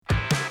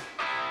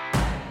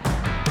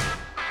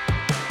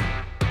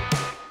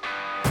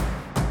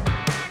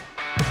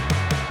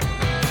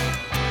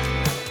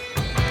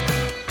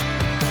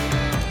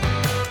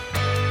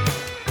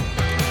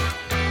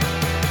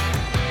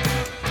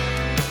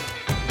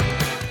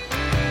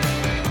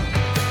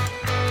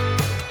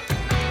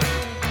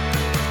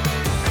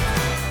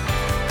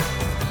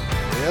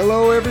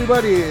Hello,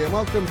 everybody, and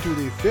welcome to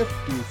the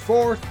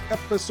 54th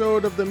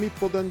episode of the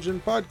Meeple Dungeon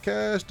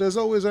podcast. As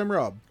always, I'm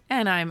Rob.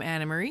 And I'm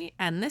Anna Marie,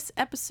 and this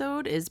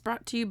episode is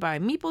brought to you by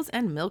Meeples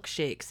and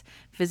Milkshakes.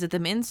 Visit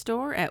them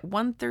in-store at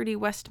 130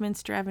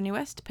 Westminster Avenue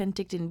West,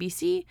 Penticton,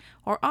 BC,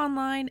 or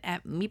online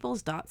at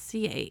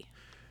meeples.ca.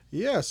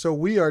 Yeah, so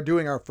we are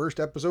doing our first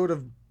episode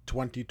of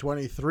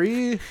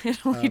 2023.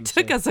 It only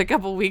took us a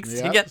couple weeks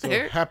to get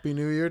there. Happy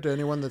New Year to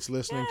anyone that's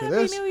listening to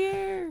this. Happy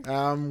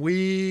New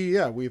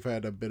Year! We've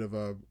had a bit of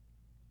a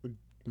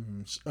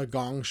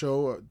gong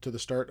show to the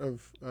start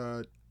of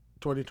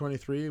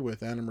 2023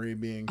 with Anna Marie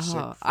being sick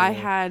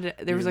for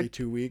nearly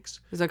 2 weeks.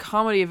 There's a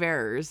comedy of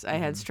errors. I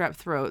had strep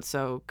throat,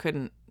 so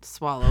couldn't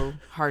swallow,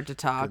 hard to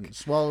talk. Couldn't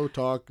swallow,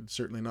 talk,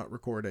 certainly not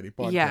record any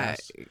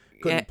podcasts. Yeah.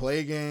 Couldn't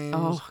play games.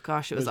 Oh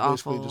gosh, it was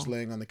awful. Basically just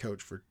laying on the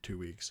couch for 2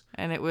 weeks.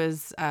 And it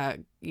was,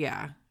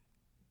 yeah.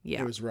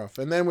 It was rough.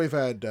 And then we've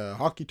had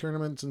hockey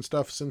tournaments and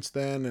stuff since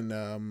then,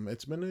 and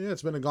it's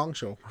been a gong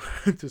show,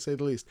 to say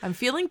the least. I'm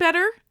feeling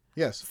better.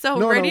 Yes.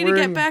 So ready to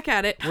get back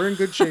at it. We're in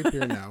good shape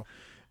here now.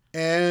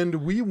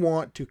 And we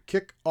want to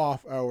kick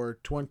off our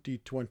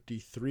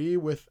 2023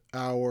 with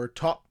our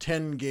top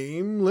 10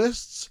 game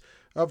lists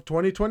of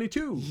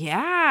 2022.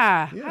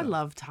 Yeah. I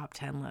love top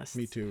 10 lists.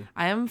 Me too.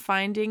 I am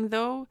finding,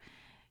 though,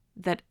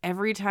 that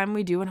every time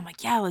we do it, I'm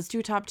like, yeah, let's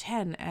do top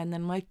 10. And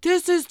then I'm like,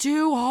 this is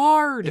too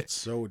hard. It's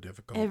so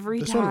difficult.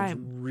 This time.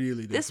 One was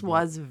really difficult. This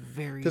was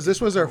very because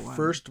this was our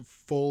first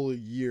full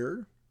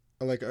year.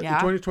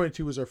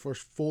 2022 was our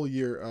first full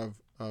year of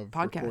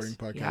recording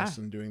podcasts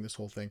and doing this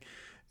whole thing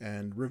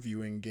and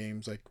reviewing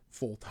games like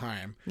full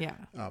time. Yeah.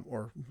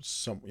 Or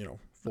some,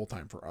 full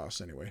time for us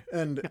anyway.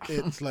 And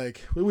it's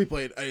like we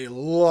played a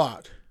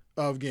lot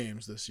of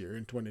games this year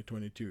in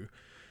 2022.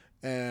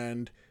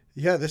 And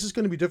yeah, this is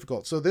going to be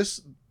difficult. So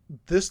this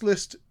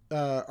list,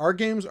 our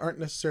games aren't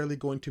necessarily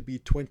going to be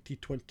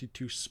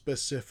 2022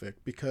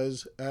 specific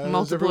because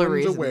as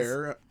everyone's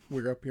aware,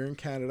 we're up here in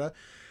Canada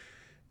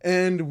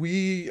and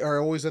we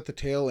are always at the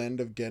tail end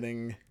of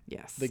getting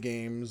the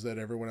games that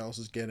everyone else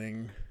is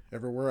getting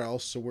everywhere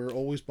else. So we're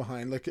always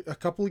behind. Like a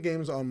couple of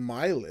games on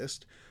my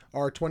list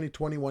are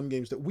 2021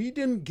 games that we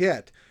didn't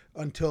get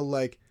until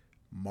like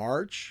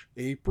March,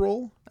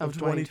 April of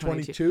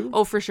 2022.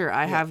 Oh, for sure.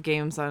 I have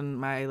games on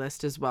my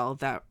list as well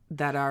that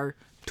are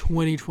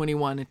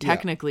 2021,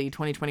 technically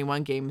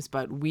 2021 games,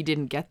 but we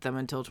didn't get them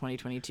until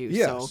 2022.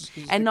 Yes.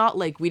 So, and not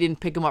like we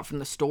didn't pick them up from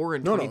the store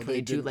in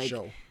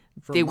 2022.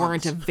 They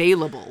weren't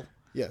available.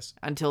 Yes.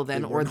 Until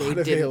then, or they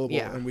didn't. Available,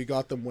 and we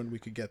got them when we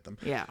could get them.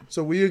 Yeah.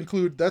 So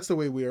that's the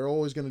way we are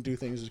always going to do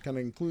things, is kind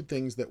of include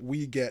things that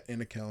we get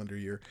in a calendar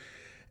year.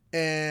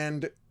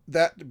 And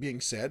that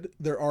being said,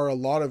 there are a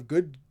lot of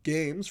good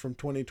games from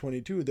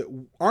 2022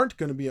 that aren't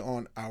going to be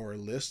on our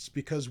lists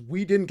because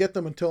we didn't get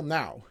them until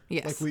now.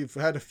 Yes. Like we've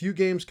had a few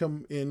games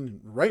come in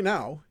right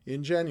now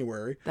in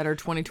January. That are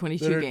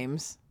 2022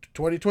 games.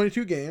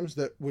 2022 games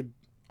that would,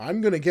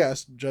 I'm going to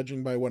guess,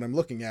 judging by what I'm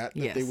looking at,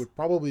 that they would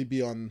probably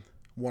be on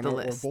one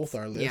or both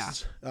our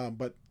lists. Yeah.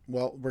 But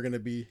we're going to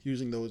be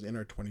using those in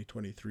our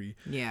 2023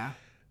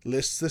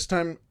 lists this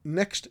time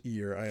next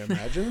year, I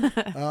imagine.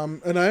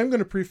 And I am going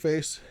to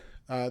preface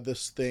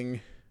this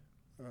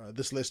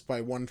list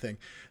by one thing,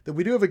 that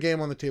we do have a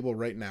game on the table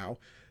right now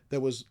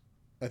that was,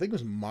 I think,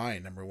 was my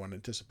number one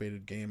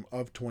anticipated game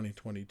of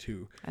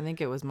 2022. I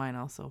think it was mine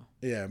also.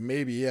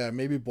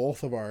 Maybe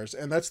both of ours.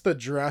 And that's the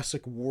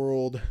Jurassic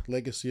World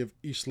Legacy of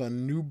Isla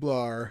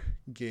Nublar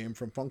game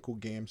from Funko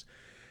Games.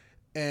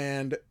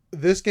 And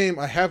this game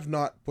I have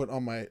not put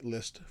on my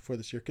list for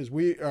this year because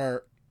we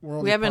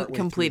haven't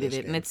completed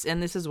it,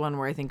 and this is one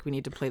where I think we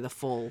need to play the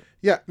full.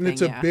 Yeah, and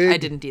thing. I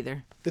didn't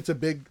either. It's a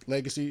big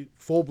legacy,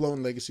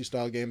 full-blown legacy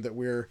style game that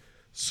we're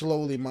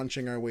slowly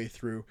munching our way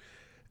through.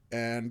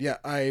 And yeah,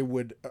 I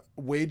would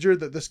wager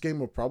that this game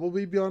will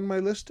probably be on my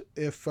list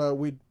if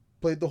we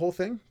played the whole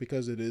thing,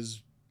 because it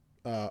is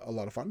a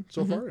lot of fun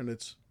so far, and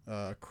it's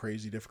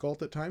crazy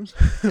difficult at times.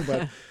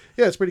 But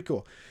yeah, it's pretty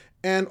cool.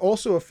 And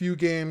also a few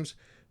games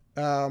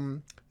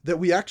that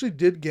we actually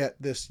did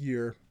get this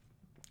year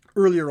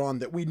earlier on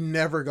that we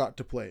never got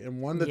to play,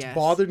 and one that's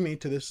bothered me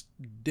to this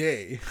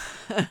day,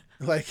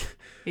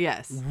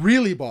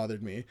 really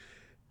bothered me,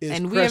 is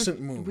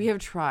Crescent Moon. We have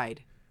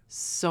tried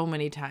so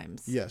many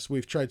times. Yes,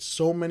 we've tried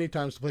so many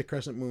times to play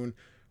Crescent Moon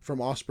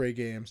from Osprey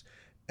Games,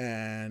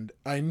 and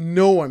I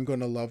know I'm going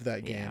to love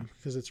that game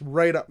because it's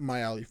right up my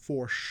alley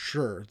for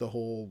sure. The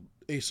whole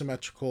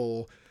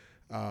asymmetrical,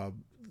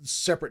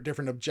 separate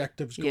different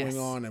objectives going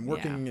on and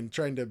working and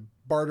trying to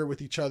barter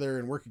with each other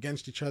and work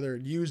against each other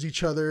and use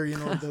each other,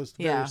 those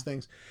various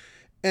things.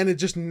 And it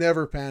just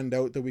never panned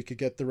out that we could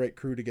get the right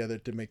crew together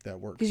to make that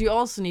work. Because you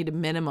also need a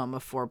minimum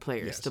of 4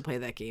 players to play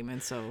that game,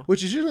 and so,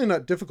 which is usually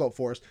not difficult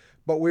for us,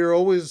 but we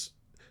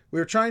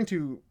were trying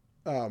to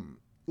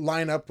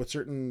line up with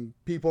certain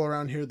people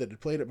around here that had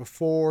played it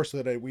before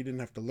so that we didn't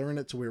have to learn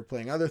it. So we were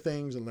playing other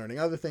things and learning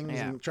other things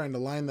and trying to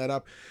line that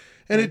up.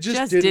 And it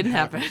just didn't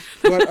happen.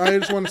 But I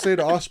just want to say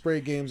to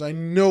Osprey Games, I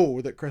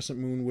know that Crescent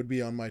Moon would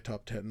be on my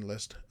top 10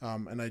 list.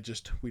 And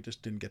we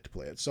just didn't get to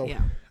play it. So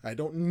I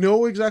don't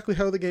know exactly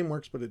how the game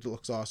works, but it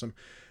looks awesome.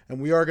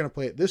 And we are going to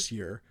play it this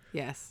year.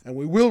 Yes. And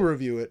we will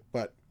review it,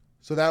 but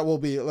so that will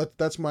be,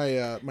 that's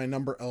my my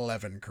number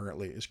 11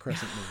 currently is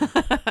Crescent Moon.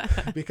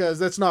 Because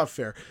that's not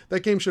fair. That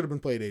game should have been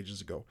played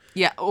ages ago.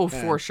 Yeah,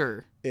 for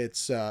sure. It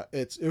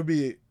would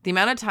be the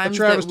amount of times a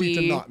travesty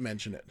to not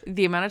mention it.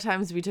 The amount of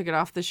times we took it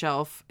off the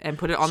shelf and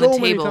put it on the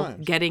table,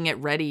 getting it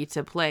ready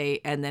to play,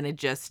 and then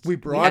we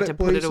brought had to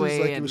put it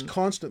away. Like it was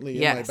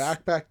constantly in my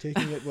backpack,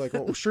 taking it like,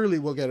 oh, surely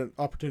we'll get an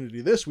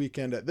opportunity this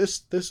weekend at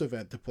this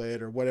event to play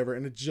it or whatever,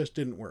 and it just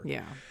didn't work.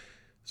 Yeah.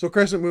 So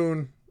Crescent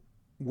Moon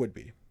would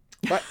be.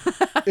 But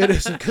it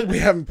isn't because we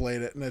haven't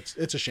played it, and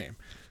it's a shame.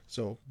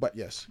 So, but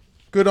yes,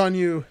 good on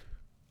you,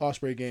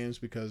 Osprey Games,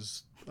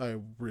 because I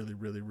really,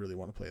 really, really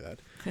want to play that.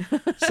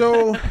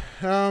 So,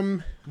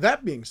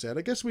 that being said,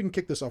 I guess we can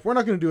kick this off. We're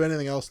not going to do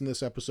anything else in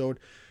this episode.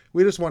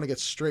 We just want to get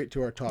straight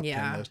to our top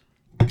 10 list.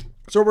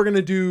 So we're going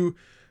to do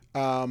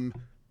 10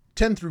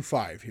 through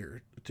 5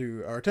 here,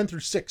 or 10 through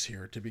 6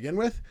 here to begin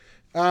with.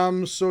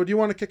 So do you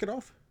want to kick it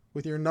off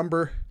with your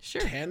number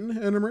 10,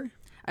 Anna Marie?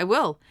 I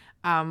will.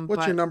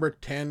 What's your number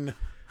 10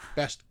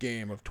 best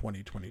game of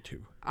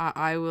 2022?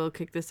 I will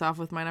kick this off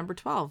with my number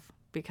 12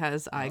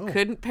 because I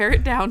couldn't pare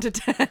it down to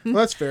 10. Well,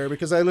 that's fair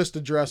because I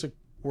listed Jurassic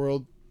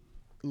World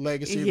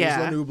Legacy of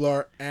Isla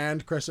Nublar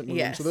and Crescent Moon.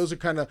 Yes. So those are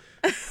kind of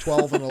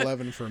 12 and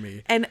 11 for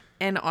me. And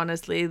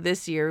honestly,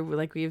 this year,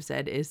 like we've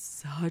said,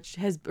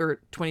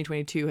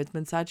 2022 has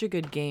been such a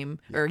good game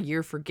or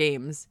year for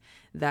games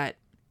that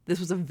this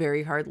was a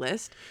very hard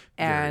list.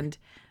 And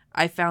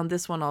I found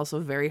this one also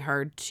very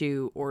hard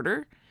to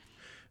order.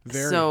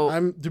 So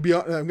I'm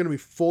going to be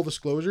full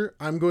disclosure.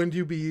 I'm going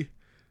to be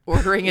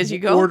ordering as you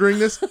go. Ordering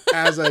this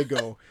as I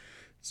go.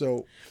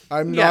 So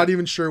I'm not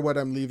even sure what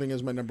I'm leaving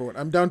as my number 1.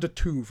 I'm down to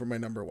 2 for my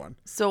number 1.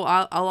 So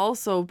I'll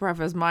also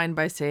preface mine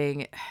by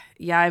saying,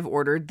 I've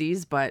ordered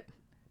these, but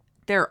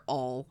they're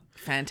all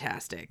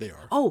fantastic. They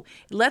are. Oh,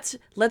 let's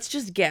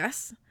just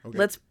guess. Okay.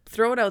 Let's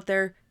throw it out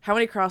there. How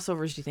many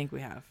crossovers do you think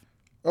we have?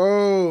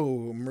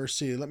 Oh,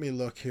 mercy. Let me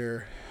look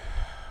here.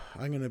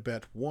 I'm going to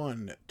bet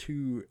 1,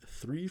 2,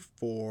 3,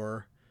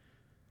 4.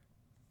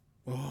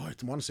 Oh, I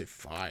want to say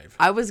 5.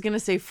 I was going to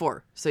say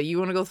 4. So you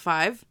want to go with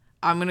 5?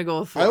 I'm going to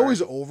go with 4. I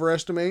always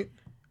overestimate,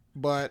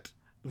 but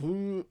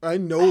I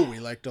know we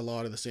liked a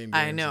lot of the same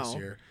games this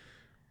year.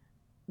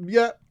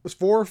 Yeah, it's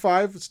 4 or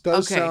 5. It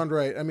does sound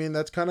right. I mean,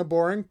 that's kind of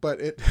boring,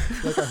 but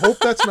I hope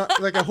that's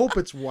not, I hope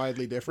it's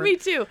widely different. Me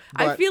too.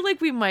 I feel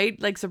like we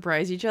might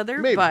surprise each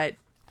other, but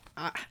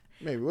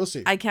maybe we'll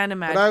see. I can't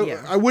imagine.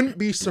 But I wouldn't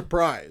be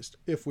surprised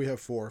if we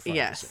have 4 or 5.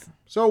 Yes.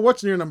 So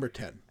what's your number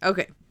 10?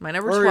 Okay, my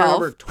number 12. Or your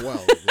number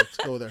 12. Let's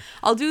go there.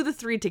 I'll do the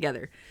 3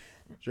 together.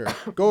 Sure.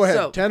 Go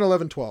ahead. 10,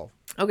 11, 12.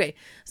 Okay.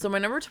 So my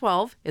number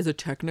 12 is a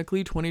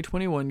technically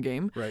 2021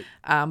 game. Right.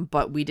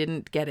 But we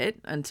didn't get it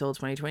until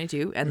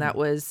 2022. And that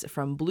was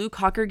from Blue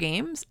Cocker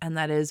Games. And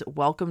that is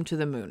Welcome to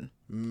the Moon.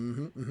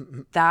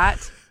 Mm-hmm.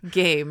 That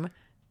game,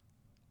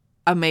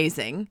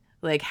 amazing.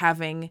 Like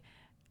having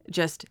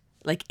just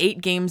 8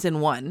 games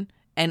in one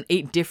and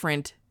 8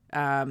 different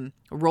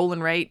roll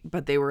and write.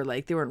 But they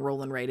weren't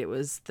roll and write. It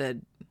was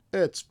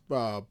it's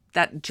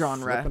that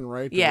genre. Flip and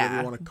write, yeah.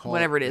 You want to call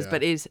whatever it is.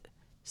 But it is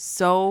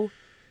so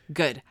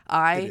good.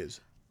 I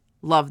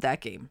love that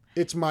game.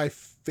 It's my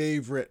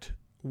favorite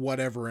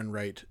whatever and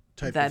right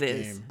type of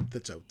game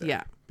that's out there.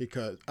 Yeah.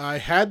 Because I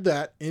had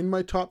that in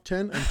my top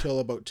 10 until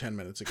about 10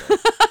 minutes ago.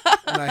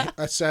 And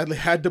I sadly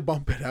had to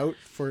bump it out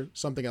for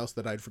something else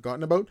that I'd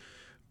forgotten about.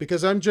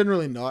 Because I'm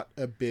generally not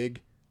a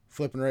big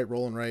flip and right,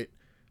 roll and right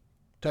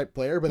type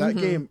player. But that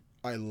game,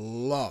 I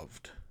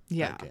loved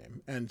that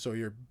game. And so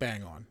you're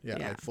bang on. Yeah,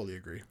 I fully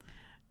agree.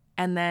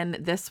 And then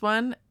this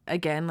one,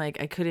 again, I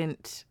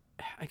couldn't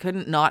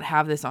not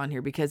have this on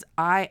here because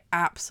I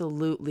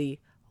absolutely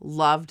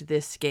loved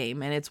this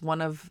game. And it's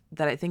one of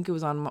that I think it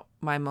was on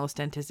my most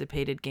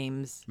anticipated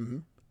games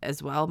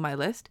as well, my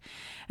list.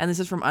 And this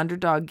is from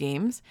Underdog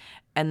Games.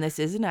 And this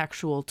is an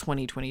actual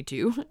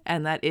 2022.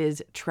 And that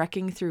is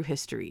Trekking Through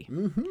History.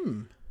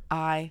 Mm-hmm.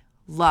 I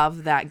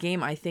love that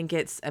game. I think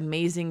it's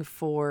amazing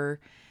for,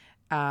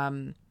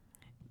 I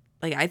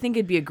think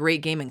it'd be a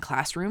great game in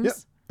classrooms. Yep.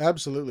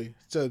 Absolutely.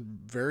 It's a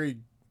very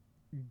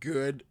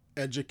good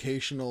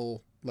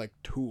educational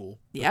tool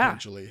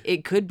potentially.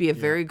 It could be a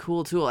very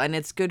cool tool, and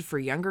it's good for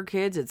younger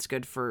kids. It's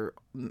good for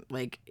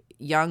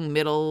young,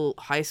 middle,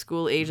 high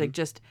school age,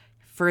 just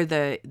for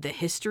the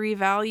history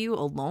value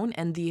alone,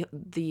 and the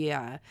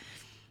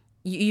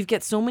you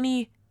get so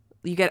many.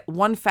 You get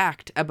one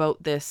fact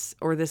about this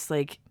or this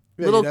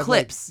little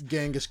clips.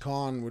 Genghis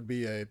Khan would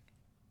be a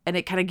and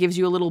it kind of gives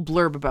you a little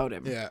blurb about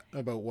him. Yeah,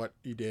 about what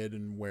he did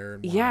and where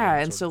and why. Yeah,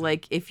 and and sort so of thing.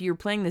 like if you're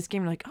playing this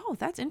game, you're like, oh,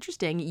 that's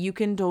interesting. You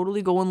can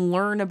totally go and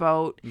learn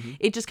about.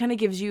 It just kind of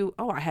gives you,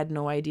 oh, I had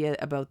no idea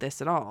about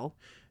this at all.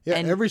 Yeah,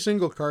 and- every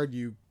single card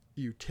you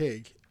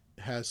take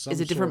has some Is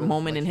a different sort of,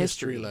 moment like, in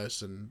history.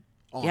 lesson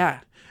on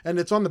Yeah. it. And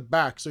it's on the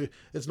back, so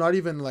it's not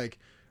even like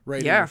right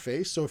in Yeah. your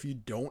face. So if you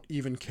don't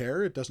even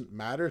care, it doesn't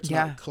matter. It's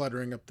Yeah. not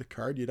cluttering up the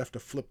card. You'd have to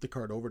flip the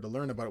card over to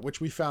learn about it,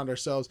 which we found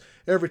ourselves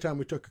every time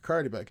we took a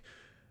card. You'd be like,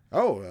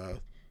 oh,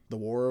 the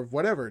War of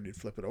whatever. And you'd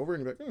flip it over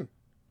and you'd be like,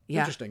 Yeah.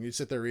 interesting. You'd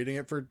sit there reading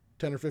it for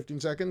 10 or 15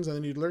 seconds and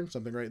then you'd learn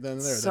something right then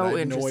and there So that I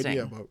had no interesting.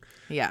 idea about.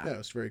 Yeah. Yeah,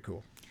 it's very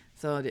cool.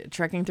 So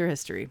trekking through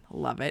history,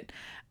 love it.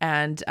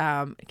 And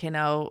okay,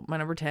 now my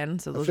number 10.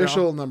 So those are all-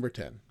 Official number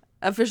 10.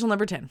 official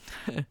number 10.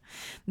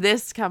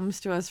 This comes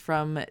to us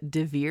from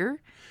Devere,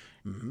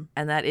 and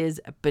that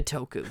is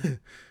Bitoku.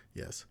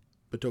 Yes.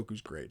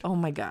 Bitoku's great. Oh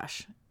my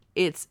gosh.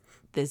 It's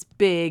this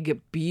big,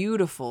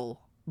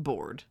 beautiful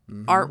board.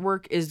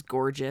 Artwork is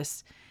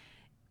gorgeous,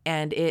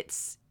 and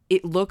it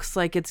looks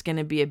like it's going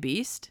to be a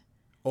beast,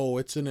 Oh,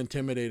 it's an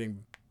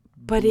intimidating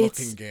but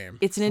looking game.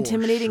 it's an for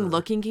intimidating sure.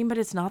 looking game, but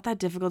it's not that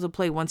difficult to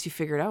play once you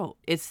figure it out.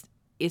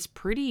 It's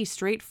pretty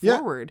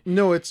straightforward.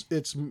 No, it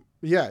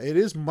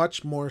is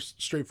much more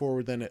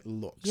straightforward than it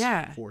looks.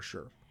 Yeah. For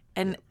sure.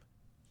 And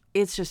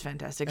it's just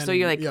fantastic. And so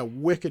you're like,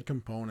 wicked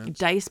components.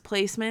 dice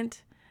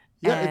placement.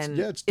 Yeah, and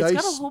it's got a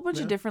dice, whole bunch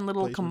yeah, of different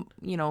little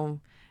placement.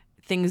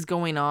 things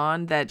going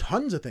on that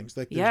Tons of things.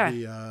 Like Yeah.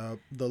 there's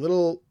the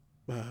little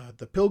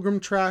the pilgrim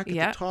track at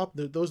Yeah. the top.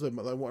 Those are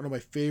one of my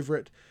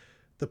favorite.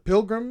 The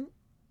pilgrim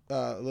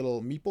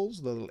little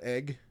meeples, the little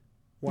egg,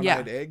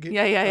 one-eyed egg.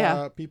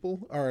 Yeah.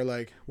 People are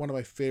like one of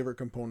my favorite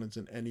components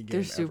in any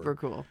game. they're super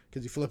cool.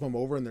 Because you flip them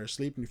over and they're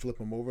asleep, and you flip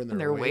them over and And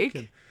they're they're awake.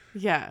 awake.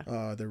 Yeah.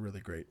 And, they're really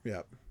great.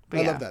 Yeah. But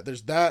I yeah. love that.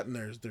 There's that, and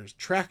there's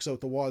tracks out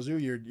the wazoo.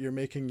 You're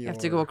making You have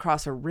to go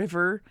across a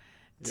river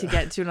to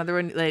get to another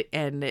one.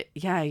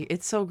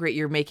 It's so great.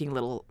 You're making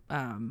little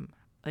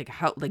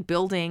like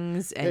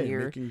buildings, and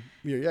you're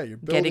you're building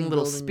getting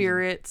little buildings,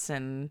 spirits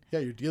and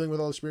you're dealing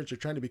with all the spirits. You're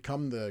trying to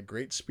become the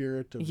great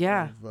spirit of,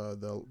 Yeah. of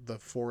the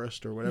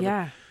forest or whatever.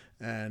 yeah.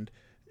 And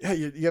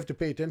you have to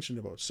pay attention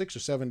to about 6 or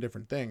 7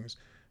 different things,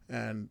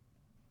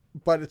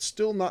 but it's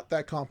still not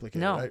that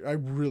complicated. No. I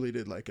really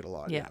did like it a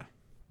lot. Yeah.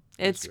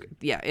 It's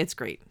It's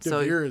great. So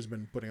So Devere has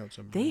been putting out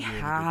some. they really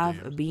good have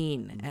games.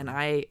 been, and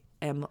I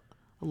am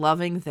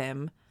loving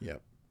them Yeah.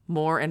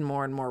 more and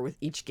more and more with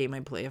each game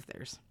I play of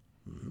theirs.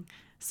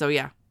 So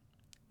yeah,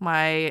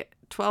 my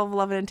 12,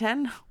 11, and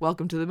 10,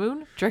 Welcome to the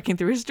Moon, Trekking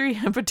Through History,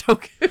 and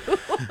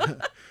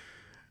Bitoku.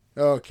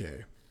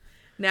 Okay.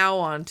 Now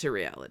on to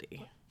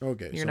reality.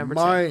 Okay, Your so number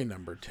my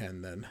number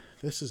 10 then.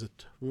 This is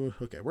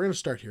okay, we're going to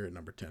start here at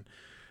number 10.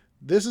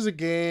 This is a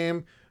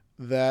game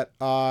that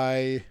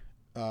I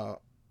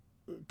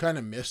kind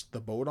of missed the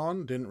boat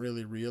on, didn't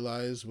really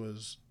realize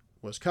was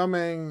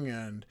coming,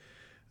 and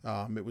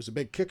it was a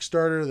big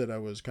Kickstarter that I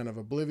was kind of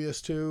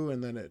oblivious to,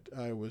 and then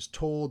I was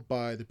told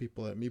by the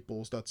people at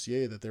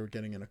meeples.ca that they were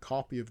getting in a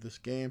copy of this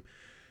game.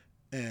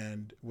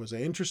 And was I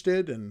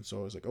interested? And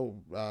so I was like,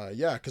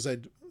 yeah, because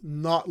I'd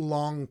not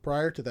long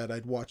prior to that,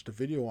 I'd watched a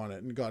video on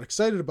it and got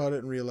excited about it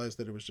and realized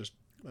that it was just,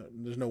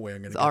 there's no way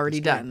I'm going to It's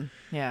already done.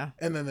 Yeah.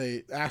 And then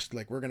they asked,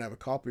 like, we're going to have a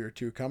copy or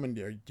two coming.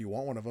 Do you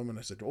want one of them? And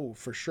I said, oh,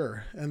 for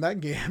sure. And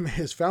that game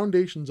is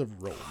Foundations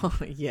of Rome.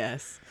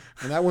 Yes.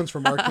 And that one's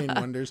from Arcane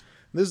Wonders.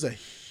 This is a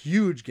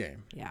huge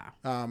game. Yeah.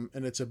 And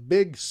it's a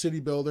big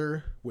city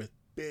builder with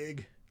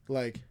big,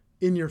 like,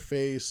 in your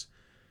face,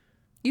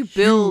 You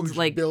build huge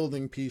like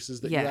building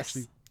pieces that you Yes.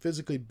 actually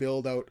physically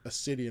build out a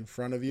city in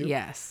front of you.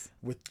 yes.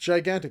 With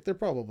gigantic, they're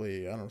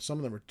probably, I don't know, some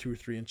of them are 2 or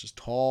 3 inches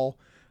tall,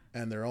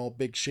 and they're all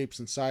big shapes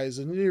and sizes.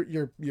 And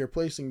you're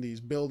placing these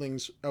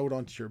buildings out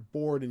onto your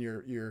board, and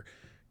you're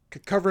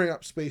covering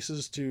up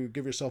spaces to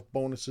give yourself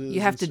bonuses.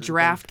 You have and to certain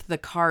draft the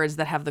cards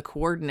that have the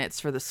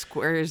coordinates for the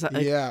squares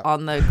Yeah.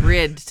 on the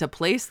grid to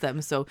place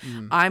them. So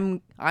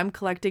I'm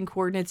collecting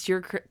coordinates,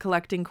 you're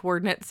collecting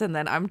coordinates, and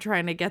then I'm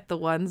trying to get the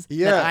ones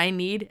Yeah. that I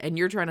need, and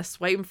you're trying to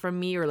swipe them from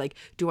me, or like,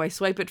 do I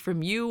swipe it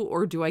from you,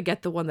 or do I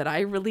get the one that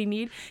I really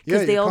need? Yeah,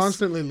 they you're all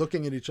constantly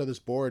looking at each other's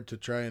board to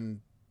try and,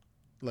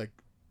 like,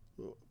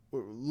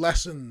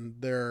 lessen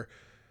their...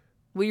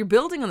 well, you're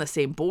building on the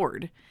same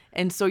board,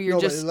 and so you're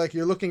No, just but, like,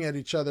 you're looking at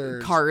each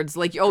other's... cards,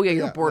 like, oh yeah,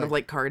 you're Yeah, bored of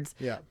like- like cards.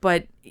 Yeah.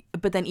 But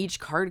then each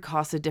card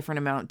costs a different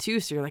amount too.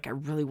 So you're like, I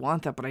really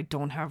want that, but I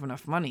don't have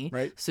enough money.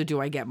 Right. So do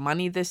I get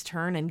money this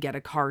turn and get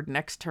a card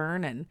next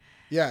turn? And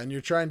Yeah, and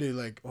you're trying to,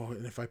 like, oh,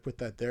 and if I put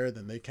that there,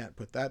 then they can't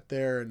put that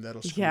there, and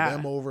that'll screw Yeah.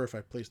 them over if I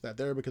place that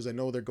there, because I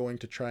know they're going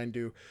to try and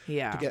do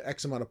yeah, to get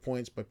X amount of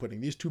points by putting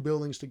these 2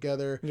 buildings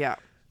together. yeah.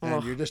 And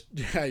Ugh, you're just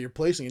you're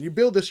placing, and you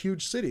build this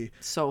huge city,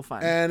 so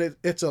fun. and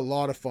it's a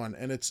lot of fun,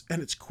 and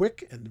it's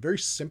quick and very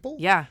simple.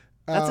 Yeah.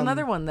 That's Um,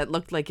 another one that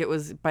looked like it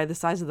was, by the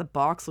size of the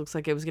box, looks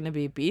like it was going to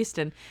be a beast.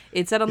 And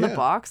it said on the Yeah.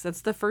 box,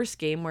 that's the first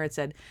game where it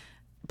said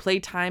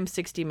play time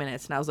 60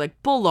 minutes. And I was like,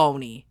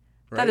 baloney.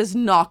 That Right. is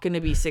not going to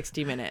be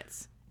 60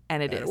 minutes.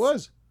 And it And is. it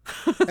was.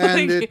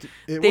 And Like,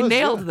 it they was,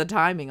 nailed yeah. the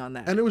timing on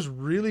that. And it was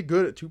really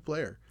good at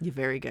 2-player. You're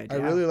very good. I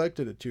Yeah. really liked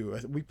it at 2.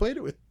 We played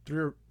it with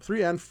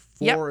 3 and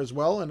 4 as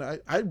well, and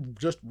I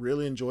just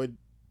really enjoyed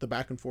the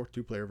back and forth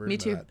 2-player version Me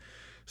too. of that.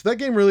 So that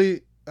game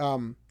really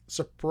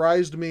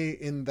surprised me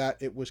in that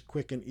it was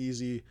quick and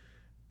easy,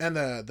 and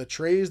the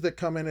trays that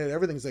come in it,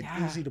 everything's like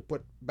Yeah. easy to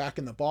put back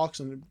in the box,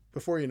 and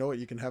before you know it,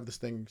 you can have this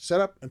thing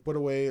set up and put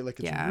away. Like,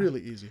 it's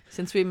really easy.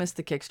 Since we missed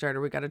the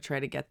Kickstarter, we got to try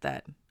to get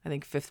that. I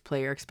think 5th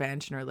player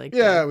expansion or like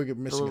Yeah, we got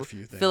missing little- a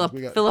few things.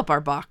 fill up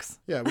our box.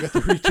 Yeah, we got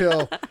the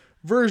retail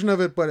version of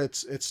it, but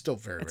it's still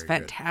very, It's very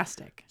good.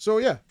 fantastic. So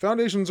yeah,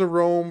 Foundations of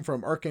Rome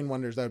from Arcane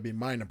Wonders. That would be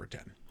my number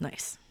 10.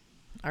 Nice.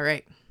 All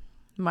right.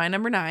 My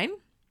number 9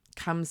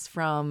 comes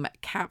from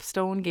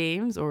Capstone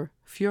Games or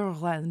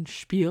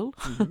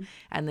Feuerlandspiel.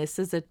 And this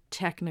is a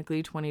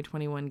technically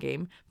 2021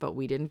 game, but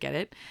we didn't get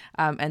it.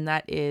 And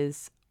that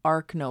is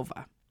Ark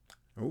Nova.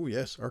 Oh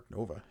yes, Ark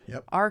Nova.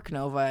 Yep. Ark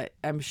Nova.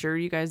 I'm sure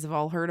you guys have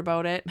all heard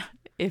about it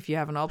if you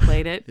haven't all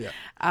played it. Yeah.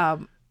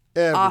 Awesome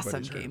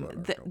Everybody's heard game. about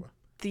Ark Nova.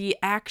 The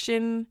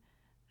action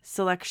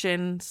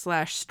selection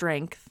 /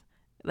 strength,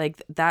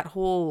 like that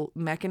whole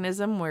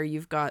mechanism where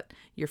you've got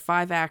your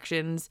 5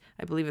 actions,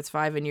 I believe it's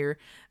 5, and you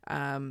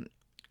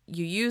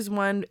use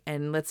one,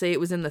 and let's say it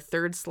was in the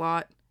 3rd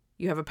slot,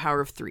 you have a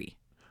power of 3.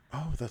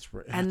 Oh, that's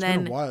right. And It's then-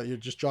 been a while. You're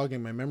just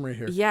jogging my memory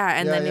here. Yeah,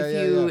 and then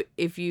yeah.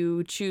 if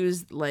you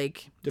choose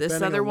like this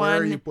Depending other on where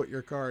one, you put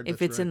your card.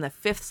 if it's in the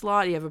 5th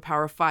slot, you have a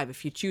power of 5.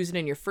 If you choose it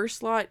in your 1st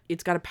slot,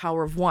 it's got a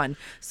power of 1.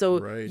 So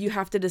Right. you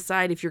have to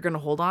decide if you're going to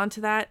hold on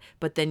to that,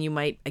 but then you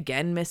might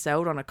again miss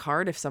out on a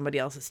card if somebody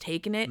else has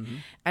taken it.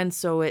 And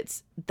so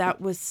that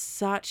was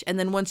such, and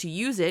then once you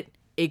use it,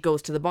 it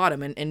goes to the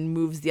bottom and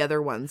moves the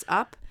other ones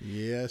up.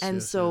 Yes. And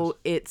yes, so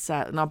it's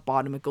not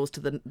bottom, it goes to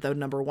the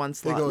number 1 yes.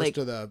 slot. It goes like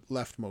to the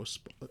leftmost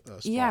spot.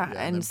 Yeah, and and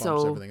then bumps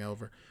so everything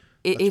over.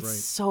 it's right.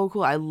 so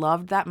cool. I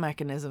loved that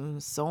mechanism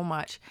so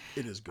much.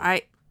 It is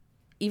good.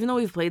 Even though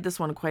we've played this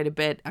one quite a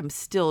bit, I'm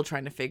still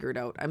trying to figure it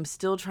out. I'm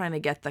still trying to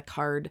get the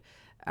card,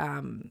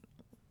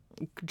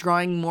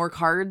 drawing more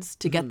cards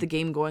to get the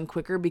game going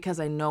quicker, because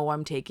I know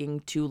I'm taking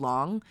too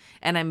long,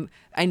 and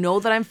I know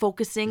that I'm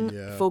focusing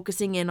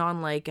in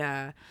on like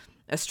a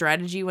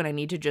strategy when I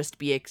need to just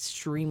be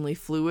extremely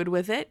fluid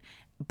with it.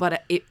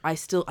 But I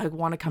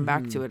want to come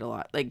back to it a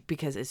lot, like,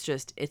 because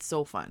it's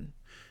so fun.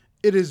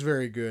 It is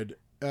very good.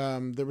 I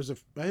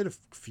had a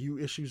few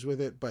issues with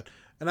it,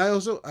 and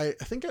I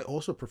think I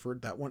also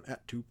preferred that one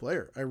at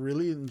 2-player. I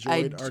really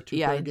enjoyed our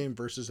 2-player game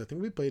versus, I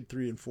think we played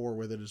 3 and 4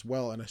 with it as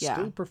well, and I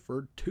still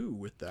preferred 2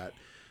 with that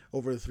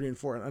over the 3 and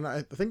 4. And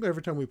I think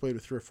every time we played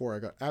with 3 or 4, I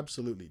got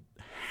absolutely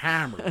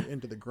hammered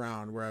into the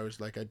ground, where I was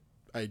like,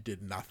 I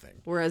did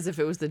nothing. Whereas if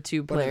it was the But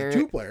 2-player, as a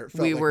 2-player, it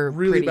felt we like were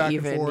really pretty back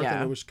even, and forth, yeah.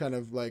 and it was kind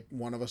of like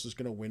one of us is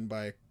going to win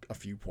by a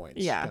few points,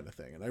 Yeah. kind of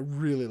thing. And I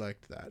really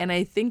liked that. And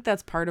I think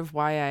that's part of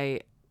why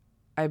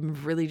I'm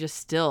really just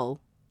still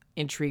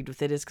intrigued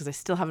with it, is because I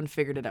still haven't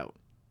figured it out.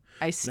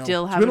 I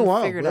still it's haven't been a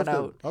while. figured it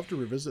out. I'll have to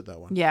revisit that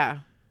one. Yeah.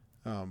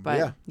 But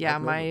But yeah,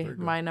 Ark Nova, very good.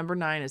 my number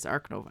 9 is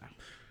Ark Nova.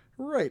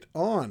 Right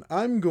on.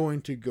 I'm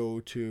going to go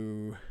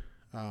to,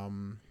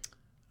 I'm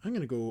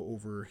going to go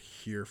over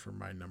here for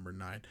my number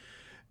 9.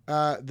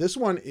 This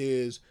one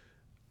is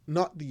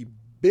not the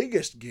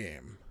biggest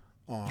game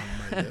on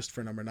my list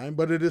for number 9,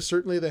 but it is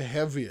certainly the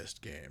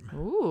heaviest game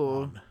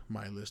Ooh. on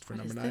my list for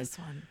What number is 9. this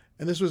one?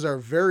 And this was our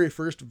very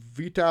first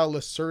Vital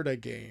Lacerda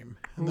game.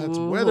 And that's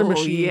Ooh, Weather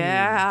Machine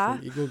yeah.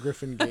 from Eagle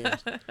Griffin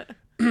Games.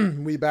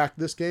 We backed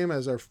this game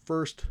as our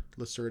first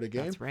Lacerda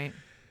game. That's right.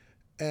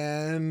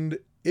 And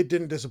it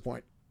didn't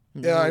disappoint.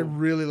 No. Yeah, I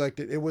really liked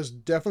it. It was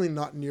definitely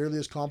not nearly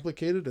as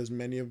complicated as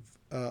many of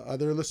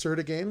other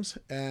Lacerda games.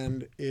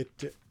 And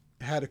it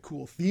had a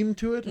cool theme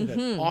to it. It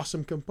had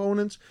awesome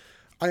components.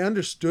 I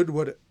understood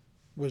what it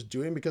was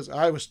doing because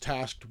I was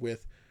tasked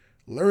with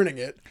learning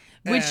it.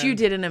 Which you and-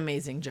 did an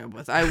amazing job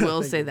with. I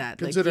will Thank say you. that.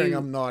 Considering like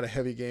I'm not a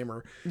heavy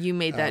gamer. you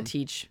made that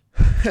teach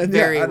And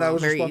very and I well,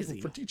 was very responsible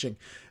easy. for teaching.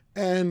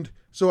 And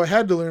so I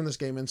had to learn this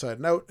game inside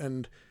and out.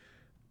 And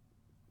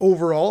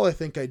overall, I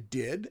think I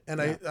did.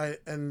 And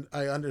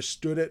I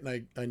understood it,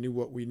 and I knew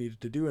what we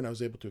needed to do, and I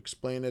was able to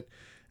explain it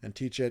and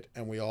teach it,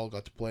 and we all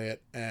got to play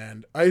it,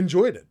 and I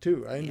enjoyed it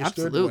too. I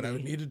understood what I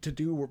Absolutely. needed to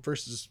do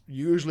versus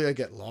usually I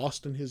get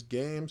lost in his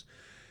games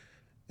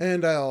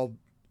and I'll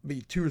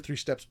be 2 or 3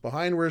 steps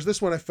behind, whereas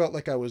this one I felt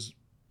like I was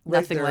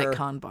right nothing there. like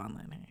Kanban.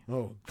 Then, eh?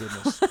 Oh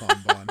goodness,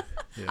 Kanban.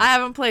 Yeah. I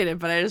haven't played it,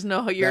 but I just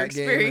know your That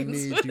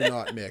experience. game and me do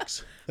not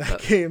mix. That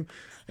game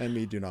and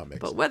me do not mix.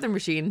 But Weather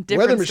Machine,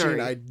 different Weather Machine,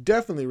 story. I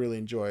definitely really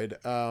enjoyed.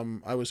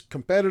 I was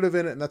competitive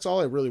in it, and that's all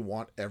I really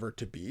want ever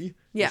to be.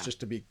 Yeah. Is just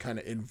to be kind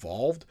of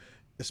involved,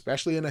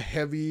 especially in a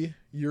heavy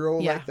Euro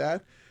Yeah. like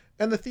that.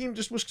 And the theme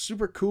just was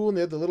super cool, and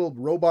they had the little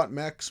robot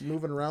mechs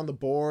moving around the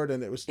board,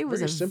 and it was was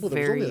very a simple.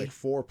 There was only very- like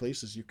 4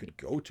 places you could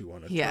go to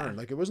on a Yeah. turn.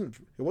 Like it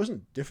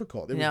wasn't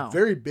difficult. It No. was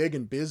very big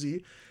and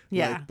busy.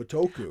 Yeah. Like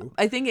Batoku.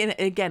 I think, and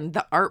again,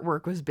 the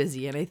artwork was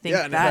busy, and I think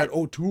Yeah, and it that had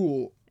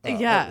O'Toole.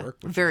 yeah,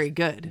 Artwork, which very was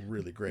good.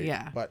 really great.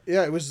 Yeah. But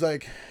yeah, it was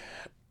like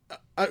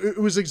it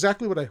was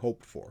exactly what I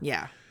hoped for.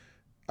 Yeah.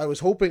 I was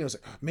hoping, I was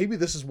like, maybe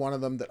this is one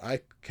of them that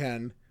I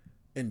can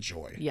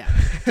enjoy. Yeah.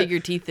 Dig your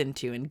teeth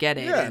into and get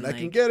it. Yeah, and I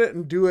can get it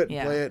and do it and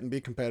Yeah. play it and be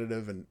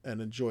competitive and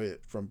enjoy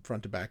it from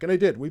front to back. And I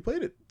did. We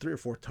played it 3 or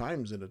 4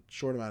 times in a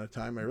short amount of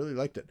time. I really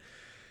liked it.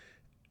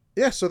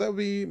 Yeah, so that would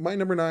be my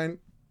number 9.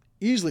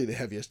 Easily the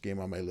heaviest game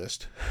on my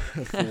list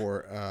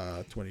for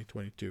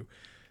 2022.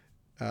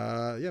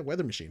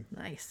 Weather Machine.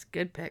 Nice.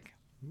 Good pick.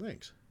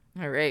 Thanks.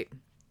 All right.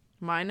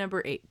 My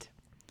number 8.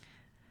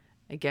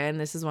 Again,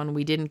 this is one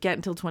we didn't get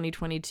until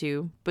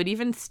 2022, but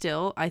even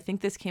still, I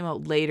think this came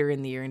out later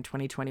in the year in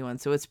 2021,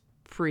 so it's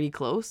pretty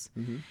close.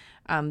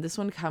 This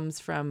one comes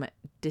from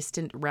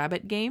Distant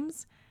Rabbit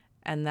Games,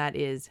 and that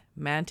is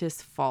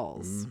Mantis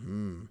Falls.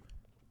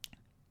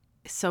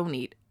 So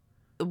neat.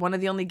 One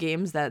of the only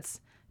games that's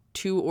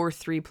 2 or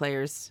 3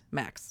 players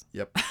max.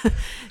 Yep.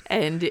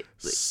 And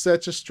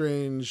Such a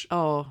strange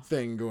oh,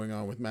 thing going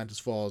on with Mantis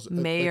Falls.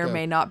 may or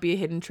may not be a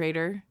hidden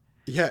traitor.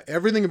 Yeah,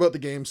 everything about the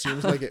game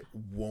seems like it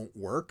won't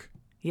work,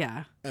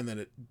 Yeah. and then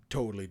it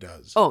totally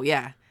does. Oh,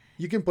 yeah.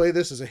 You can play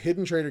this as a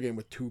hidden trader game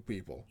with 2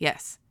 people.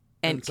 Yes.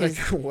 And And it's like,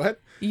 'cause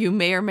what? you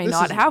may or may This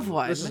not isn't- have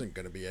one. This isn't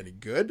going to be any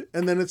good.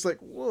 And then it's like,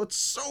 well, it's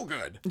so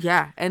good.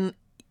 Yeah, and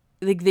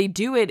like they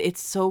do it,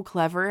 it's so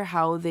clever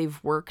how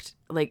they've worked.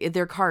 Like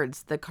their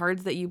cards, the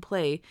cards that you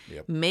play,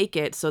 Yep. make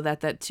it so that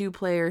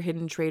 2-player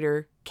hidden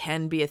trader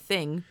can be a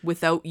thing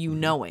without you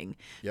knowing.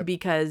 Yep.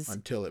 Because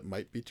Until it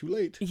might be too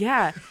late.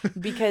 yeah,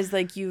 because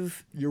like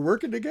you've, You're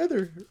working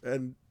together,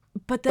 and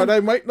but then, but I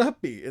might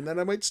not be, and then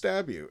I might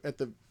stab you at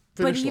the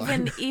but finish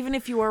line. even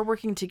if you are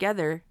working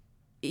together,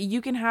 you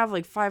can have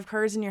like 5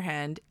 cards in your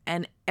hand,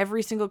 and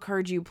every single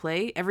card you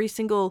play,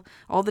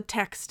 all the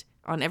text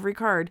on every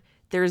card,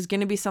 there's going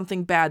to be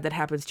something bad that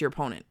happens to your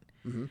opponent.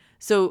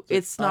 So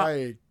it's not.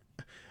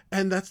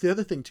 And that's the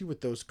other thing too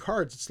with those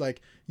cards. It's like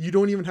you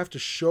don't even have to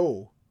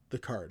show the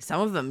cards,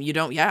 Some of them you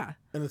don't. Yeah.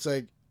 and it's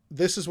like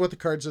this is what the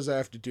card says I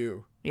have to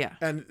do, Yeah.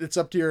 and it's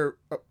up to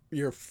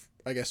your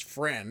I guess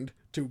friend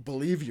to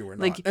believe you or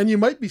not. Like, and you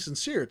might be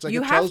sincere. It's like you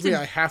it have tells me to-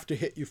 I have to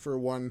hit you for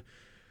 1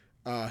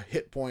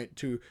 hit point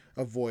to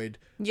avoid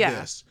Yeah.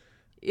 this.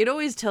 It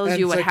always tells And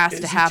you it's what like, has is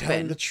to he telling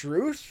happen. the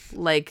truth?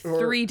 Like Or-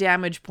 3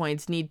 damage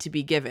points need to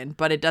be given,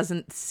 but it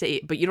doesn't say.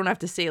 But you don't have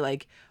to say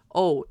like,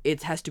 oh,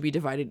 it has to be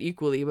divided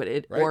equally. But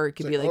it Right. or it It's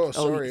could like, be like, oh, oh,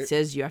 sorry. it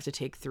says you have to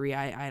take 3.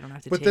 I don't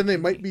have to. But take then they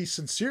 3. might be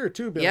sincere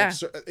too. Be Yeah. like,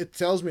 so it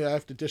tells me I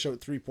have to dish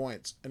out 3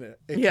 points, and it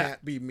Yeah.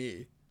 can't be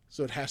me,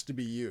 so it has to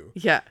be you.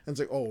 Yeah. And it's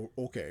like, oh,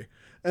 okay.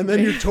 And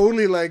then you're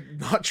totally like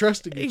not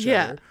trusting each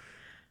Yeah. other.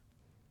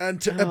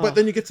 But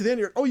then you get to the end,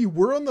 you're like, oh, you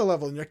were on the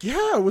level, and you're like,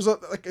 yeah, it was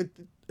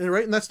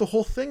right, and that's the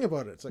whole thing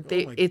about it. It's like, oh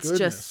my It's goodness.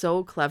 just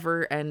so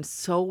clever and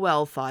so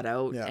well thought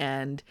out, Yeah.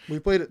 and We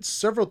played it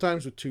several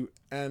times with 2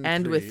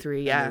 and with 3,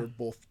 and yeah. they were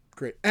both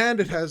great, and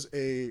it has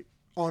a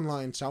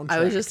online soundtrack. I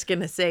was just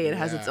gonna say it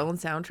has its Yeah. own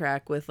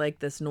soundtrack with like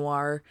this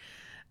noir,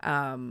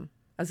 I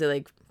would say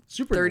like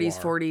super 30s,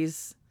 noir.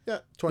 40s,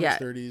 20s, yeah,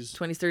 30s,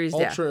 20s, 30s,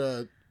 yeah.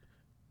 ultra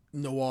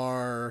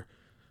noir.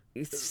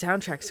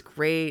 Soundtrack's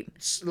great.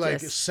 Like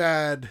Just-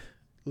 sad,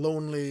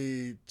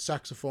 lonely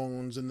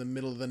saxophones in the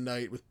middle of the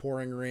night with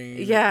pouring rain.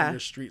 Yeah. And your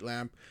street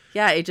lamp.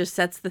 Yeah, it just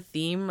sets the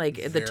theme,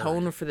 like the Very.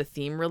 tone for the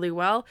theme really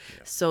well.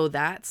 So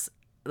that's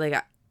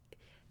like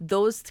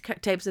those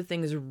types of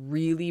things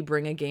really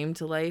bring a game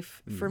to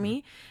life for Mm-hmm.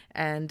 me,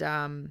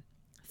 and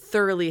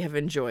thoroughly have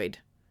enjoyed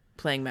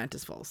playing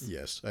Mantis Falls.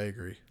 Yes, I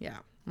agree. Yeah,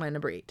 my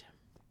number 8.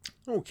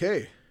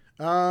 Okay.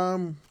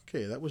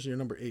 Okay, that was your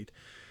number 8.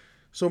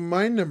 So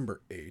my number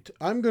 8,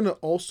 I'm gonna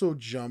also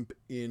jump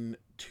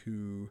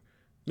into.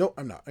 No,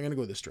 I'm not. I'm gonna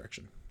go this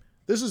direction.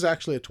 This is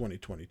actually a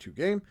 2022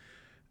 game.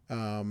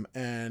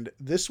 And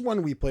this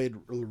one we played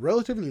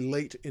relatively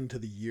late into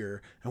the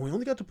year, and we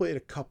only got to play it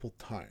a couple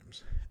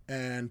times.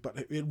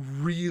 But it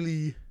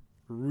really,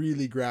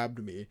 really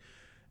grabbed me,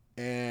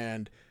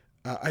 and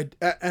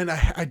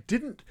I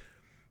didn't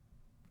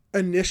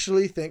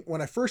initially think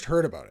when I first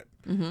heard about it.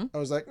 Mm-hmm. I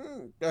was like,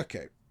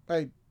 okay,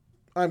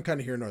 I'm kind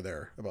of here nor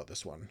there about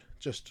this one.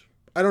 Just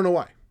I don't know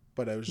why,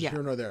 but I was just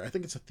here nor there. I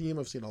think it's a theme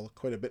I've seen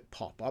quite a bit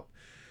pop up.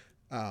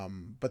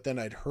 But then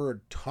I'd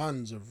heard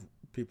tons of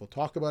people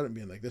talk about it and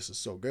being like, this is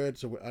so good.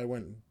 So I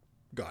went and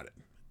got it.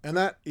 And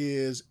that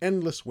is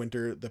Endless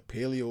Winter, the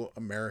Paleo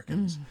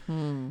Americans.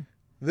 Mm-hmm.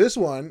 This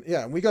one,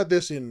 yeah, we got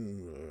this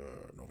in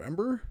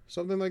November,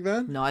 something like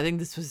that. No, I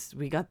think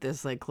we got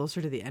this like closer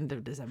to the end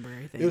of December,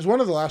 I think. It was one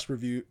of the last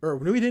review, or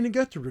we didn't even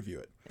get to review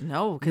it.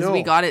 No, because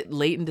we got it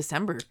late in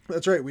December.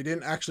 That's right. We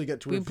didn't actually get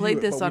to review it. We played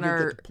this but on we did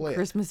our get to play it.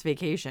 Christmas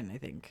vacation, I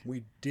think.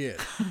 We did.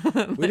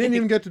 We didn't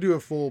even get to do a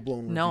full-blown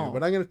review. No.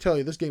 But I'm going to tell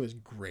you, this game is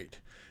great.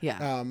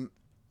 Yeah.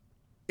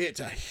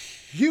 It's a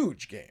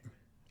huge game.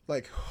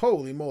 Like,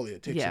 holy moly,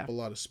 it takes Yeah. up a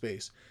lot of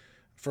space.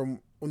 From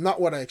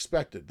not what I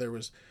expected. There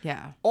was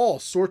Yeah. all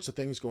sorts of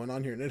things going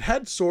on here. And it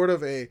had sort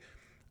of a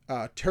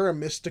Terra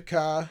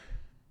Mystica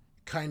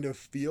kind of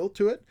feel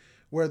to it,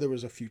 where there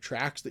was a few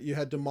tracks that you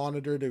had to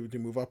monitor to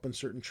move up on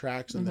certain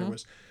tracks. And there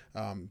was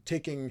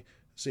taking,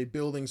 say,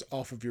 buildings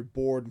off of your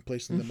board and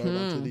placing them out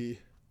onto the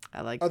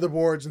I like other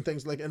boards and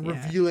things like, and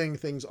Yeah. revealing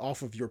things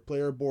off of your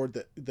player board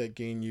that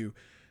gain you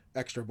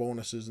extra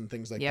bonuses and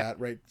things like Yep. that,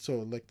 right? So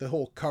like the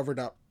whole covered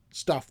up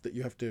stuff that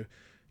you have to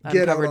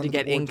get out Uncovered on to the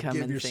get board income to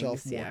give and yourself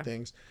things, more yeah.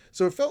 things.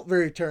 So it felt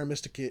very Terra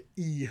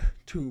Mystica-y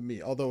to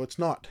me, although it's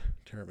not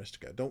Terra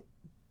Mystica. Don't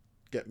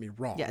get me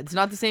wrong. Yeah, it's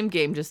not the same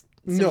game, just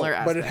similar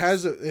No, but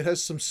aspects. it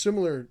has some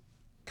similar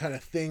kind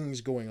of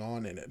things going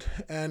on in it,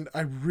 and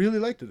I really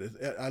liked it.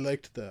 I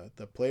liked the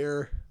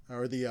player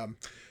or the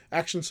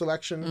action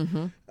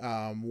selection,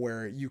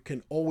 where you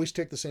can always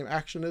take the same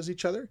action as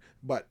each other,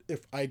 but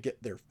if I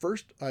get there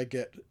first, I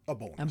get a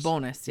bonus. A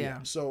bonus, yeah.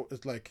 So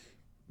it's like,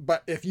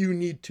 but if you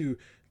need to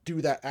do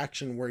that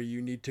action where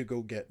you need to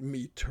go get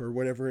meat or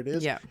whatever it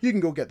is, Yeah. you can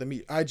go get the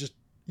meat.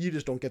 You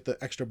just don't get the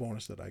extra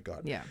bonus that I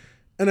got. Yeah.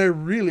 And I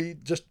really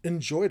just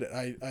enjoyed it.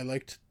 I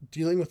liked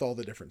dealing with all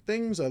the different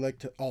things. I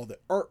liked all the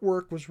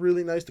artwork was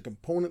really nice. The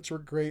components were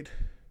great.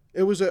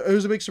 It was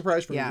a big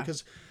surprise for me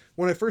because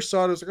when I first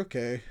saw it, I was like,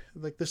 okay,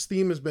 like this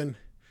theme has been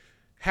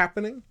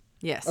happening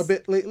Yes. a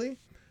bit lately.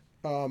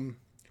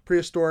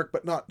 Prehistoric,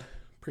 but not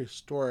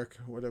prehistoric,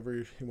 whatever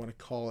you want to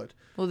call it.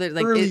 Well,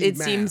 like Early it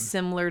man. seems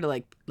similar to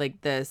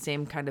like the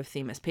same kind of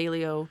theme as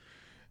Paleo.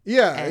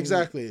 Yeah, And-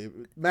 exactly.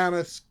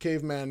 Mammoths,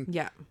 cavemen.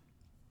 Yeah.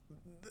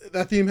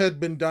 That theme had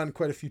been done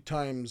quite a few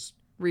times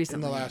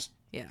Recently. in the last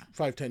Yeah.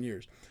 5-10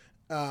 years.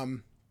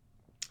 And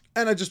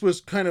I just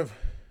was kind of,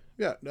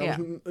 I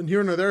wasn't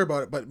here nor there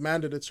about it, but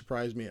man, did it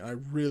surprise me. I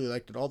really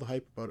liked it. All the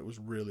hype about it was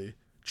really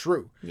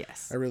true.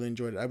 Yes. I really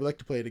enjoyed it. I would like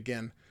to play it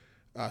again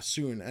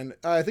soon. And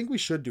I think we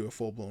should do a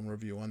full-blown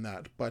review on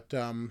that. But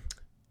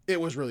it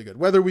was really good.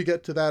 Whether we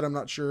get to that, I'm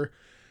not sure.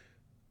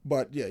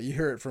 But yeah, you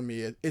hear it from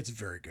me. It's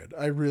very good.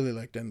 I really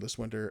liked Endless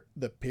Winter,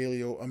 the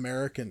Paleo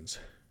Americans.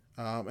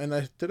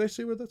 And did I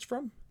say where that's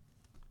from?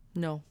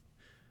 No.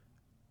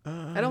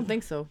 I don't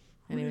think so.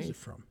 Where is Anyways. it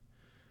from?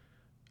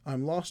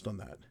 I'm lost on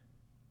that.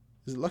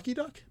 Is it Lucky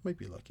Duck? Might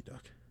be Lucky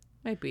Duck.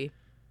 Might be.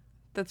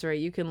 That's right.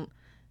 You can.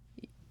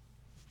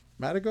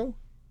 Madigo?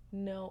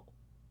 No.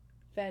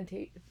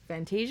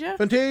 Fantasia?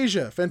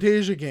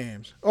 Fantasia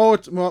games. Oh,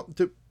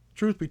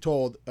 truth be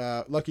told,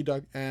 Lucky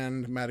Duck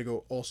and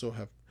Madigo also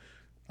have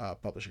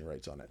publishing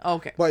rights on it.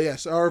 Okay. But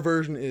yes, our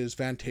version is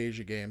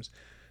Fantasia games.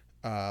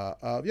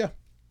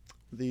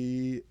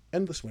 The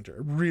Endless Winter.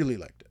 I really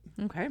liked it.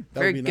 Okay. That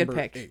Very would be good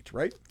number pick. 8,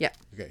 right? Yeah.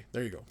 Okay,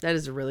 there you go. That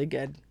is a really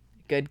good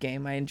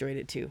game. I enjoyed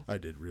it too. I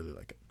did really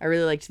like it. I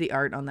really liked the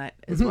art on that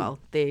as well.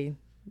 The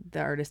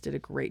artist did a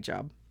great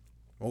job.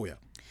 Oh, yeah.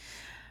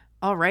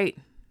 All right.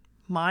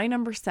 My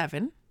number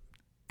 7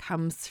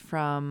 comes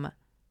from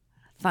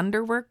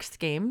Thunderworks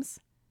Games,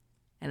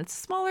 and it's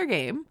a smaller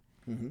game,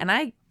 and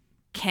I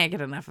can't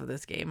get enough of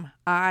this game.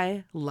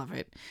 I love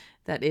it.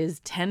 That is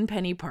 10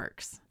 Penny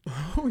Parks.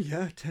 Oh,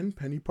 yeah, 10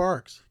 Penny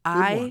Parks.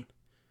 Good one.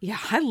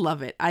 I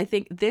love it. I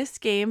think this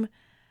game,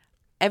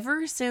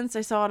 ever since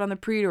I saw it on the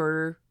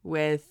pre-order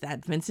with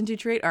that Vincent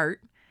Dutrait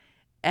art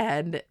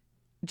and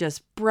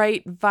just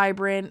bright,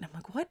 vibrant, I'm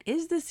like, what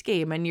is this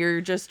game? And you're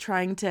just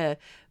trying to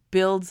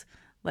build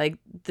like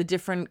the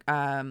different,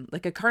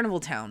 like a carnival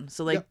town.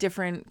 So like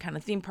different kind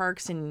of theme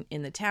parks in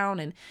the town.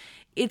 And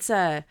it's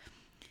one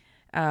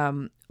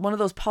of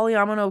those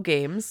polyomino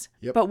games,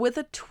 but with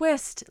a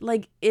twist.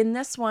 Like in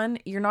this one,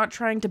 you're not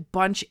trying to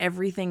bunch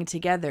everything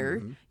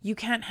together. You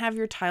can't have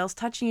your tiles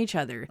touching each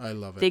other. I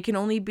love it. They can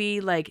only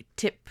be like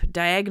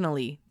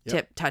diagonally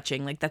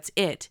touching. Like that's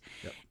it.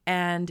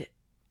 And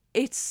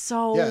it's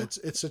so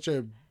it's such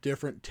a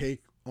different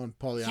take on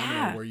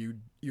polyomino where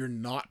you're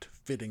not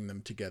fitting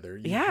them together.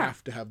 You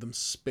have to have them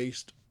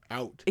spaced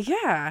out.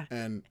 Yeah.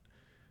 And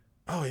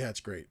it's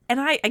great.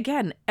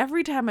 And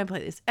every time I play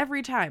this,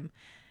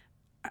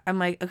 I'm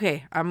like,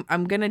 okay,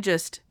 I'm gonna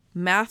just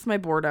math my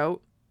board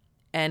out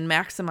and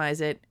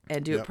maximize it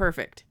and do it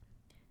perfect.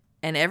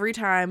 And every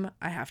time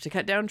I have to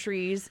cut down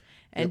trees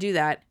and do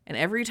that, and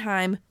every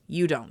time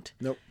you don't.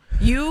 Nope.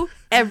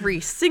 Every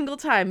single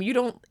time I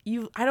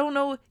don't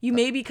know, you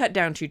maybe cut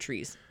down 2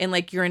 trees in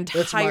like your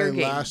entire That's my game.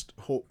 last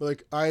hope.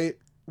 Like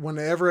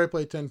whenever I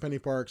play 10 Penny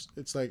Parks,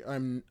 it's like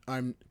I'm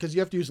because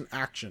you have to use an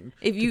action.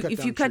 If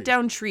you cut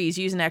down trees,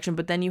 use an action,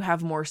 but then you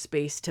have more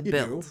space to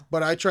build. Do,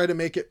 but I try to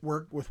make it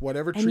work with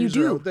whatever And trees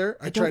you are do. out there.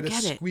 I I try don't to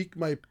get it. squeak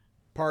my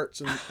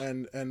parts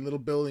and little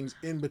buildings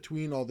in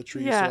between all the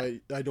trees Yeah. so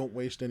I don't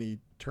waste any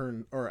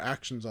turn or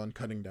actions on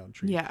cutting down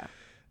trees. Yeah.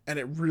 And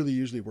it really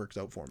usually works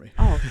out for me.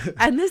 Oh,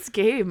 and this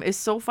game is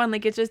so fun.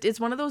 Like it's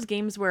one of those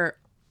games where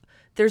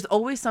there's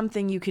always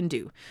something you can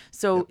do.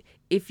 So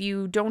if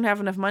you don't have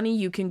enough money,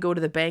 you can go to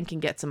the bank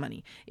and get some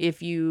money.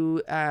 If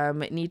you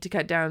need to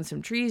cut down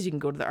some trees, you can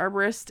go to the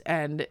arborist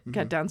and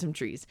cut down some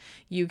trees.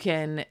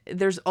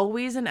 There's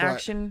always an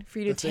action for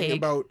you to The thing take.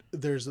 about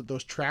there's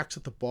those tracks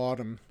at the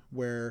bottom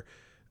where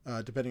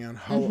depending on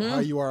how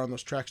you are on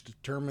those tracks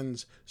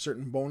determines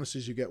certain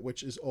bonuses you get,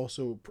 which is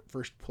also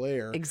first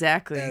player.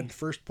 Exactly. And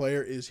first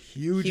player is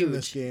huge in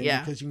this Huge, game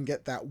yeah. because you can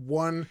get that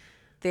one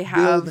they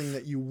have building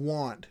that you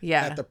want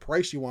Yeah. at the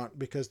price you want,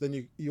 because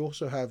then you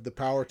also have the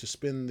power to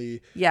spin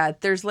the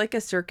there's like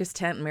a circus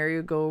tent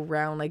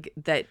merry-go-round like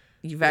that.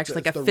 You've actually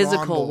like it's a the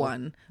physical rondel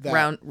one that-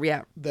 round.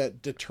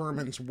 that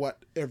determines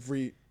what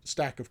every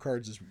stack of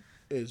cards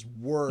is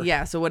worth.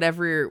 Yeah, so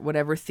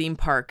whatever theme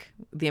park,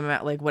 the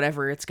amount, like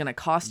whatever it's gonna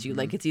cost you, Mm-hmm.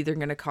 like it's either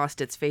gonna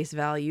cost its face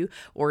value,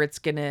 or it's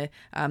gonna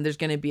there's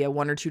gonna be a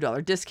 $1 or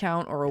 $2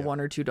 discount, or a $1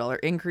 or $2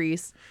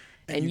 increase,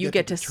 and you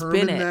get to spin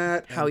determine it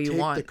that how and you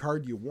take want. the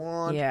card you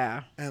want.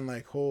 Yeah, And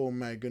like, oh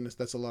my goodness,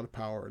 that's a lot of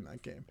power in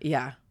that game.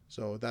 yeah.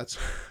 So that's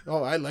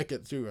I like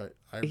it too.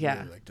 I Yeah.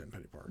 really like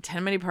Tenpenny Park.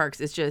 10 Penny Parks.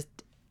 It's just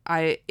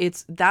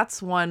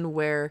that's one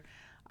where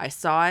I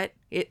saw it.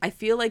 I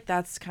feel like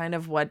that's kind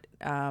of what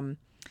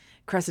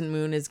Crescent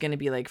Moon is going to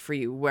be like for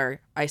you,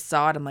 where I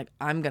saw it, I'm like,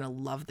 I'm going to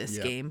love this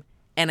Yeah. game,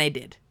 and I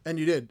did. And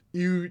you did.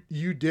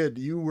 You did.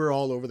 You were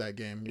all over that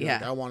game. You're Yeah.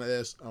 like, I wanted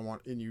this.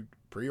 and you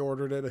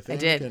pre-ordered it, I think.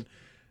 did.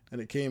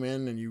 And it came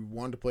in and you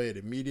wanted to play it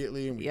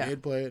immediately, and we Yeah.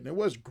 did play it, and it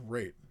was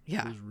great.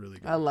 Yeah. It was really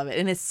good. I love it.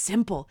 And it's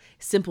simple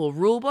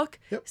rule book,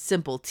 Yep.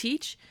 simple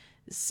teach,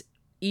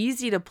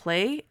 easy to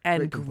play,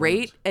 and Great great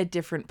components. at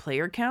different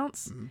player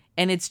counts.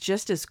 And it's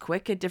just as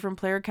quick at different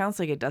player counts.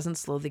 Like, it doesn't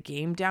slow the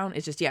game down.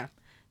 It's just,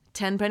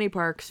 10 Penny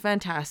Parks,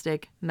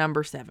 fantastic.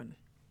 Number 7.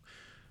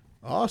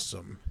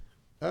 Awesome.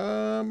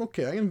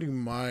 Okay, I'm gonna do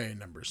my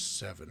number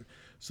 7.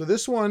 So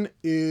this one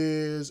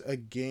is a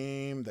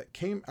game that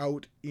came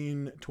out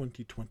in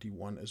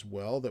 2021 as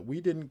well, that we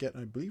didn't get,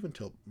 I believe,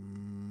 until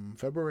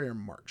February or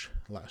March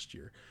last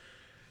year.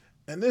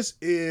 And this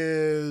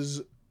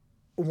is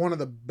one of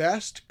the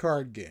best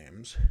card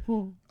games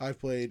I've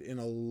played in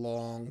a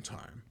long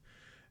time.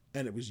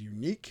 And it was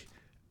unique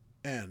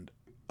and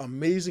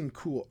amazing,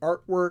 cool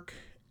artwork,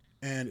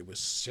 and it was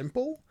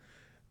simple,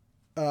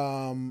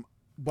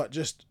 but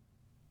just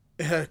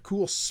it had a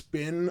cool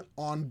spin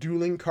on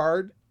dueling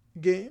card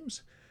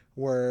games.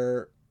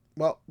 Where,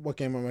 well, what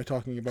game am I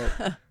talking about?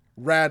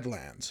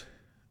 Radlands.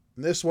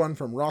 And this one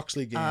from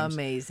Roxley Games.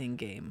 Amazing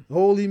game.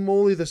 Holy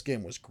moly, this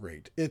game was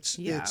great. It's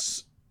Yeah.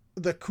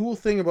 the cool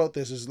thing about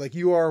this is, like,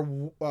 you are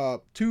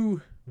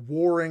two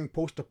warring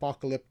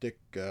post-apocalyptic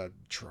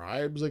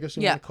tribes, I guess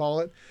you Yeah. want to call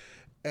it,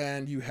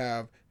 and you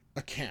have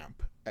a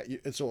camp.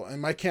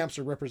 And my camps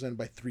are represented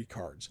by 3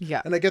 cards.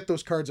 Yeah. And I get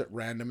those cards at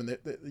random, and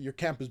your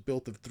camp is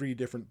built of 3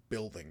 different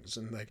buildings,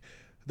 and like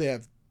they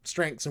have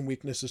strengths and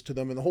weaknesses to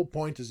them, and the whole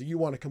point is that you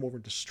want to come over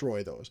and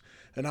destroy those,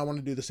 and I want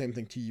to do the same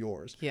thing to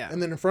yours. Yeah.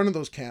 And then in front of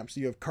those camps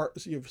you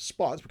have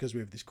spots, because we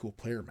have these cool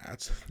player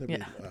mats that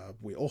Yeah.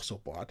 we also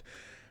bought.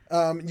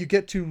 You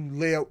get to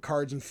lay out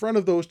cards in front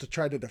of those to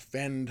try to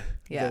defend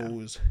Yeah.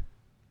 those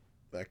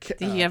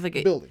You have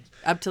like buildings.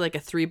 up to like a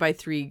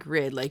 3x3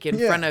 grid, like in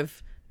Yeah. front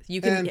of, you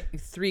can And- get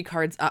 3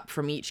 cards up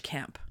from each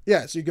camp.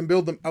 Yeah, so you can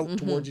build them out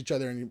Mm-hmm. towards each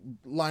other and you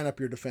line up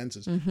your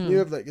defenses. You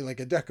have like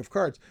a deck of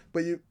cards,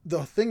 but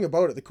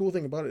the cool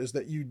thing about it is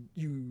that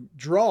you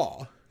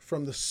draw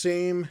from the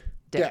same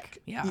deck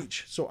yeah.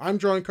 each. So I'm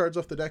drawing cards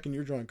off the deck and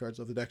you're drawing cards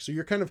off the deck. So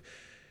you're kind of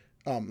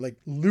like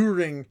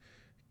luring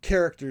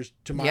characters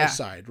to my Yeah.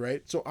 side,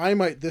 right? So I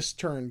might this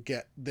turn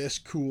get this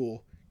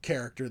cool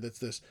character that's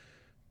this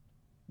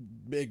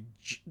big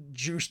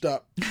juiced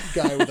up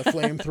guy with a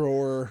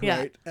flamethrower, Yeah.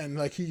 right? And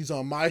like he's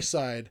on my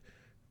side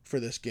for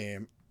this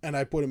game, and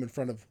I put him in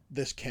front of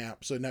this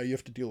camp. So now you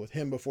have to deal with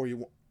him before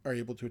you are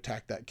able to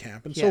attack that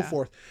camp, and so Yeah.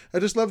 forth. I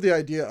just love the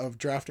idea of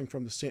drafting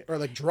from the same, or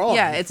like drawing.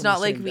 Yeah, it's from the not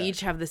like same we deck. each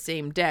have the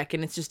same deck,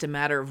 and it's just a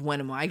matter of when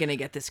am I going to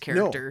get this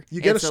character.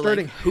 you get It's a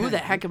starting who the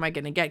hand. heck am I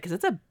going to get? Because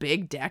it's a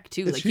big deck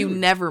too. It's like you huge.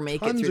 never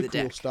make it Tons through of the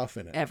cool deck stuff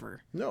in it.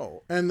 ever.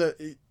 No, and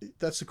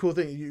that's the cool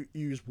thing. You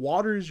use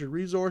water as your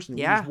resource, and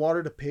you Yeah. use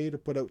water to pay to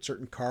put out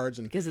certain cards,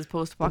 and Because it's the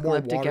more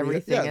post-apocalyptic, water you-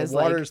 everything yeah, is the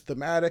water like, is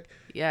thematic,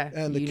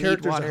 and the you need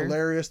characters are water.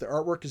 hilarious. The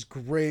artwork is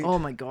great. Oh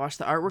my gosh,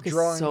 the artwork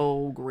Drawing- is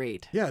so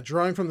great. Yeah,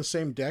 drawing from the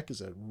same deck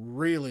is a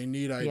really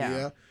neat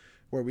idea.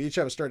 Where we each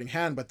have a starting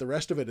hand, but the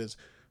rest of it is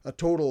a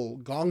total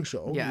gong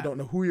show. Yeah. You don't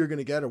know who you're going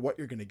to get or what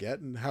you're going to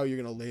get and how you're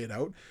going to lay it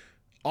out.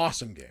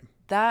 Awesome game.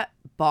 That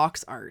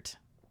box art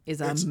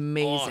is It's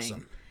amazing.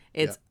 awesome.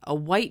 It's a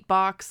white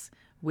box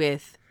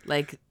with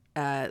like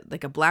a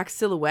black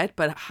silhouette,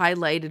 but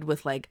highlighted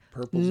with like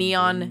Purples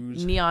and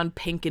blues. neon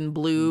pink and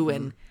blue,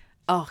 and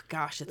oh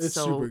gosh, it's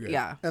so super good.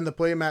 yeah. And the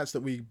play mats that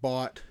we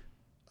bought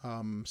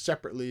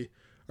separately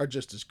are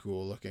just as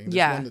cool looking. There's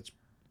Yeah. one that's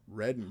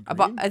red and I,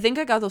 green. I think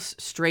I got those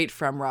straight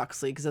from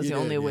Roxley because that's You the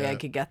only did, way I yeah.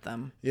 could get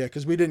them. Yeah,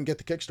 because we didn't get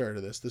the Kickstarter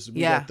of this.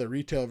 We Yeah. got the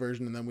retail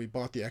version, and then we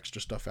bought the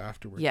extra stuff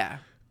afterwards. Yeah,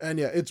 And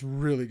yeah, it's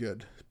really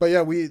good. But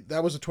yeah,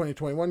 that was a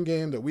 2021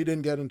 game that we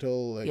didn't get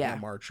until like, Yeah.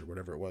 March or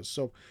whatever it was.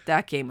 So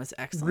that game was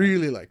excellent.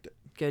 really liked it.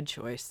 Good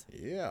choice.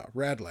 Yeah,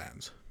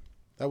 Radlands.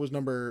 That was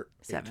number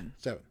 7.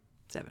 7.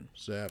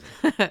 7.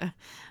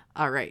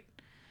 All right.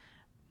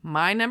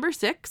 My number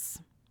 6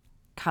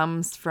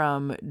 comes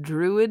from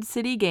Druid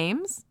City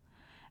Games,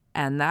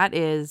 and that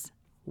is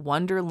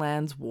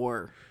Wonderland's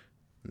War.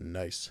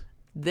 Nice.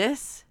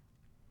 This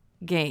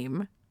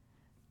game,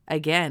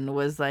 again,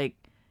 was like,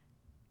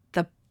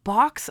 the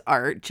box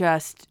art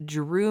just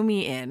drew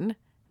me in.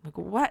 Like,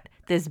 what?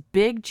 This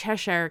big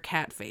Cheshire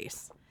cat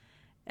face.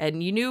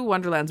 And you knew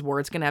Wonderland's War,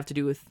 it's going to have to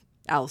do with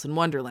Alice in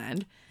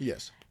Wonderland.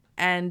 Yes.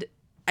 And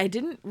I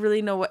didn't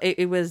really know what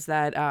it was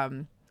that,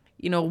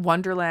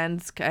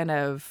 Wonderland's kind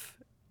of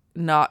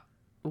not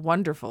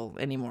wonderful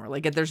anymore.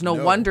 Like, there's no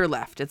wonder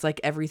left. It's like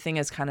everything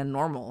is kind of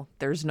normal.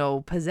 There's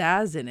no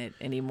pizzazz in it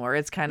anymore.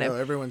 It's kind of...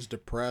 everyone's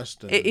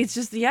depressed. And, it's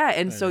just,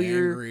 and so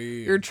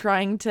you're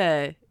trying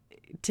to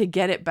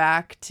get it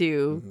back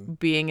to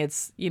being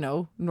its,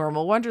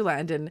 normal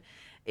Wonderland. And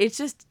it's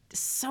just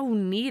so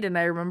neat. And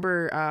I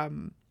remember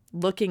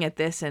looking at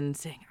this and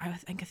saying, I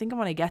think I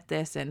want to get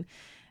this. And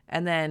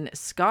then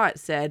Scott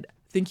said,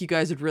 I think you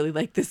guys would really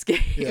like this game.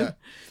 Yeah,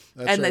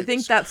 and right. I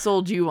think that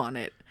sold you on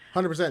it.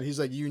 100%. He's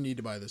like, you need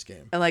to buy this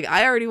game. And like,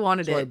 I already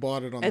wanted it. So I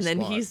bought it on and the then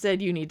spot. he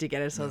said, you need to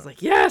get it. So I was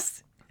like,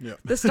 yes, yeah.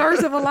 The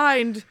stars have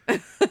aligned.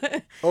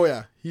 Oh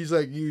yeah. He's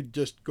like, you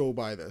just go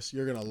buy this.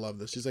 You're going to love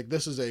this. He's like,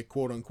 this is a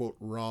quote unquote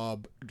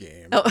Rob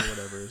game or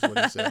whatever is what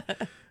he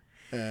said.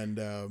 And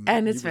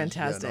it's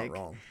fantastic. Yeah, not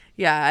wrong.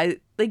 Yeah.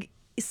 Like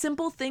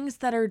simple things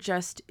that are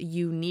just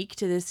unique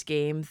to this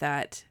game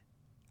that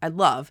I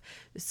love.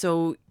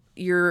 So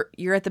you're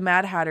at the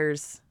Mad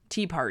Hatter's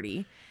tea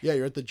party. Yeah,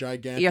 you're at the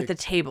gigantic... You're at the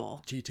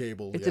table. Tea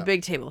table, It's a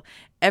big table.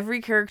 Every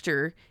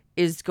character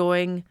is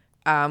going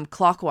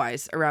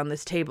clockwise around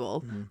this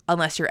table,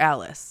 unless you're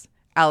Alice.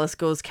 Alice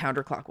goes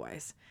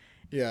counterclockwise.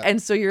 Yeah.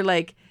 And so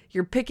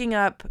you're picking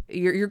up...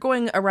 You're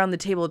going around the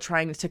table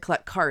trying to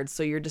collect cards.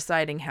 So you're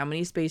deciding how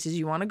many spaces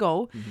you want to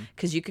go,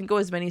 because you can go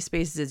as many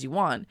spaces as you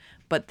want,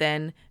 but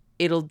then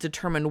it'll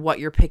determine what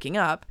you're picking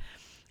up.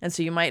 And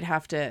so you might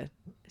have to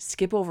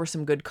skip over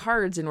some good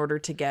cards in order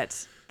to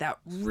get that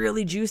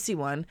really juicy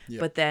one. Yep.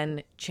 But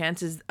then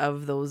chances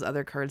of those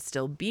other cards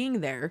still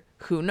being there,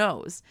 who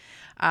knows?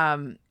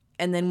 And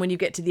then when you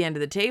get to the end of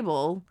the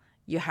table,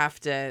 you have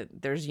to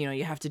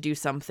do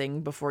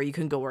something before you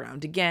can go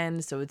around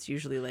again. So it's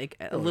usually like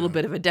a little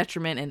bit of a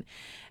detriment. And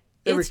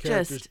every it's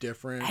character's just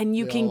different. And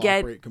you they can all get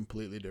operate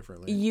completely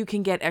differently. You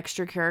can get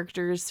extra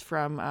characters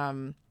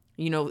from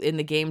in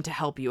the game to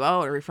help you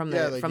out, or from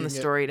the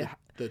story to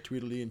the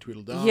Tweedledee and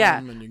Tweedledum,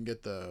 and you can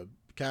get the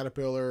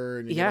Caterpillar,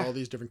 and you get all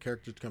these different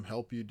characters to come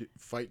help you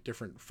fight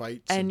different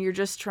fights. And you're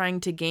just trying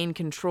to gain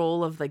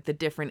control of like the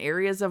different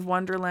areas of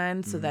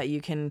Wonderland so that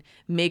you can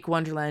make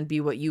Wonderland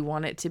be what you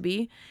want it to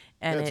be.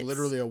 And it's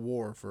literally a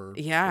war for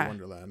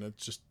Wonderland.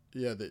 It's just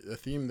the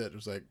theme that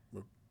was like,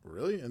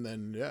 really? And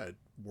then it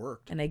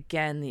worked. And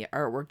again, the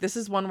artwork. This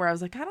is one where I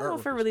was like, I don't know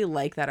if I really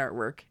like that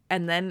artwork.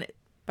 And then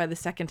by the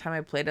second time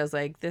I played, I was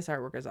like, this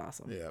artwork is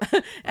awesome.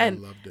 Yeah. And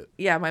I loved it.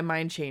 Yeah, my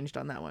mind changed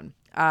on that one.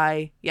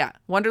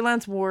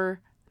 Wonderland's War,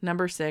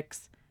 number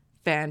 6,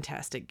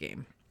 fantastic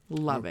game.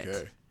 Love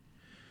it.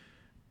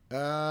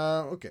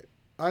 Okay.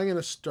 I'm going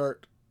to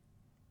start,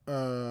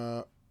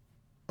 or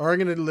I'm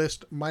going to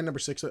list my number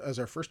 6 as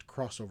our first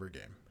crossover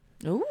game.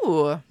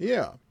 Ooh.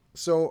 Yeah.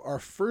 So our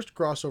first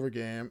crossover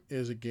game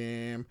is a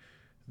game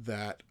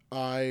that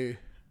I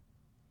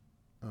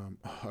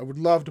would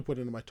love to put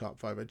into my top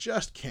 5. I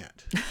just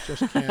can't.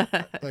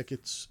 Like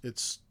it's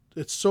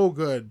so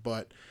good,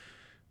 but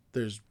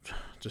there's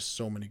just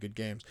so many good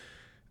games.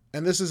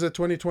 And this is a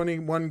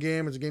 2021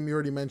 game. It's a game you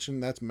already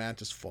mentioned. That's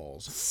Mantis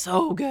Falls.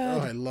 So good.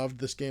 Oh, I loved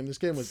this game. This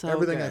game was so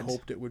everything good. I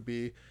hoped it would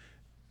be.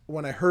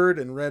 When I heard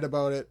and read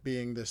about it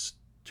being this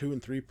 2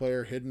 and 3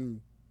 player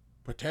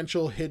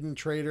potential hidden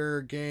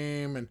trader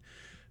game, and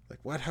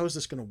like, how is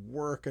this going to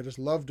work? I just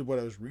loved what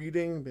I was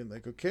reading, being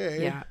like,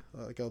 okay,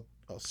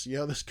 I'll see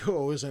how this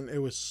goes. And it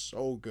was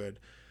so good.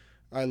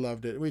 I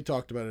loved it. We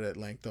talked about it at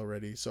length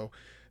already. So,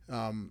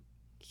 I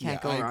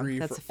agree.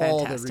 That's for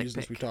all the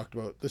reasons we talked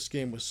about. This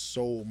game was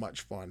so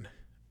much fun.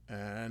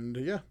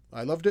 And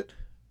I loved it.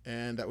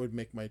 And that would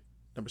make my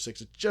number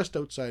 6. It's just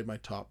outside my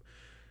top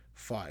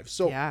 5.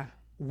 So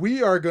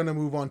we are going to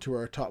move on to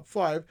our top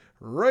 5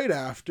 right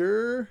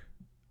after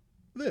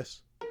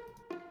this.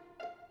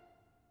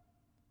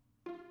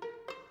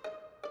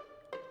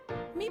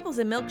 Meeples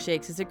and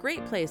Milkshakes is a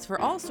great place for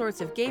all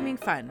sorts of gaming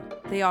fun.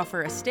 They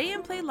offer a stay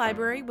and play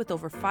library with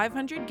over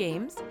 500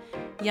 games,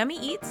 yummy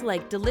eats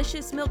like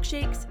delicious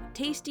milkshakes,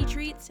 tasty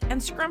treats,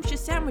 and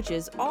scrumptious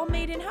sandwiches all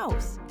made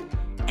in-house.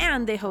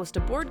 And they host a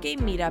board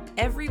game meetup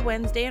every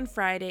Wednesday and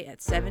Friday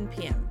at 7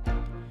 p.m.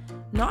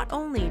 Not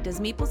only does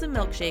Meeples and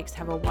Milkshakes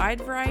have a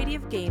wide variety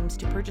of games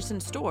to purchase in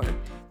store,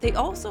 they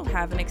also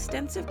have an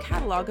extensive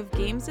catalog of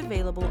games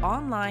available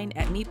online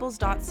at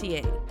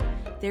meeples.ca.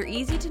 Their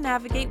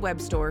easy-to-navigate web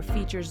store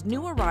features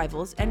new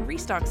arrivals and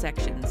restock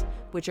sections,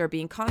 which are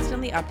being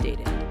constantly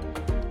updated.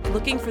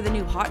 Looking for the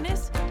new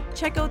hotness?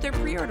 Check out their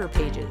pre-order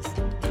pages.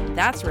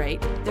 That's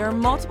right, there are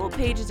multiple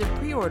pages of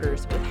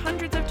pre-orders with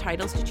hundreds of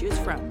titles to choose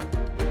from.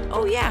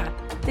 Oh yeah,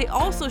 they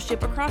also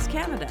ship across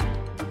Canada.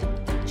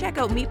 Check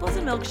out Meeples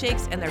and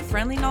Milkshakes and their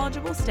friendly,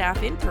 knowledgeable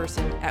staff in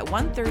person at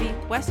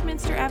 130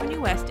 Westminster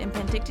Avenue West in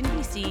Penticton,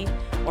 BC,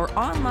 or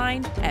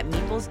online at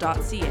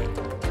meeples.ca.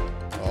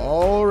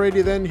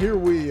 Alrighty then, here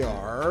we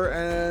are,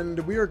 and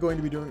we are going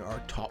to be doing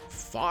our top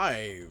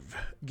 5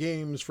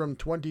 games from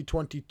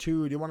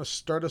 2022. Do you want to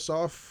start us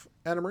off,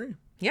 Anna Marie?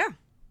 Yeah.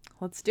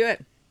 let's do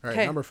it. All right,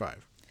 Okay. number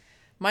 5.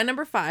 My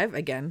number 5,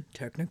 again,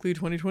 technically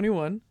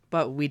 2021,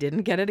 but we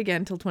didn't get it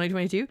again till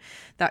 2022.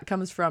 That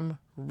comes from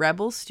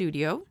Rebel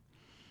Studio,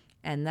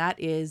 and that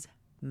is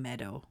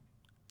Meadow.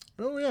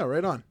 Oh yeah,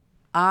 right on.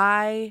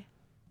 I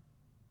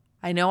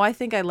know I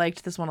think I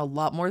liked this one a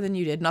lot more than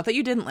you did. Not that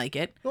you didn't like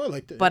it, Oh, I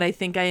liked it. but I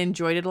think I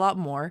enjoyed it a lot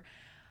more.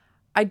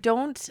 I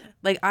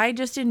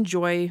just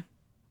enjoy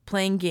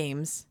playing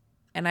games,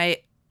 and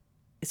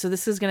so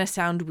this is going to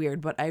sound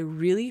weird, but I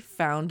really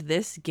found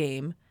this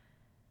game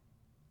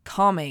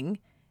calming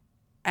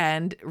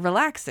and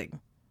relaxing.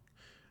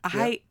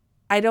 Yeah.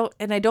 I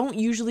don't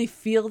usually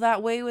feel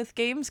that way with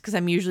games, because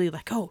I'm usually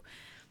like, oh,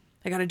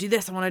 I got to do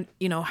this. I want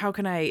to, how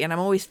can I, and I'm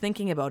always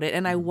thinking about it.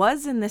 And I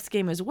was in this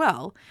game as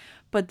well,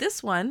 but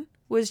this one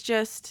was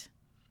just,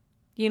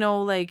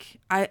 like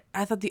I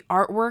thought the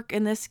artwork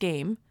in this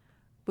game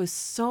was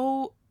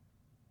so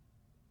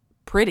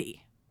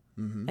pretty.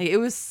 Mm-hmm. Like, it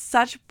was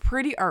such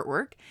pretty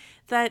artwork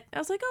that I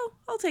was like, oh,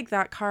 I'll take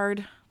that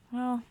card.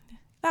 Well,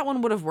 that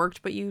one would have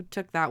worked, but you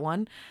took that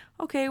one.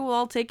 Okay, well,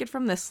 I'll take it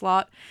from this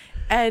slot.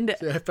 And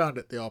See, I found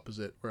it the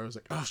opposite, where I was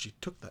like, oh, she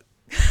took that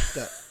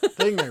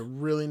thing I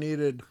really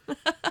needed,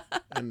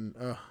 and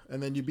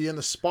then you'd be in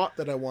the spot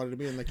that I wanted to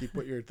be in, like you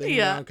put your thing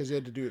down, because you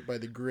had to do it by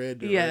the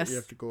grid. Yes. Right? You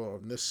have to go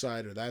on this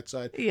side or that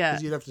side. Yeah.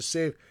 Because you'd have to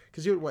save,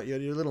 because you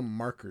had your little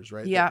markers,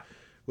 right? Yeah. That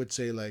would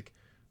say like,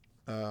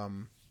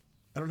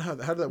 I don't know how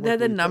did that work. They're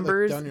the When you put,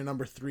 numbers. down your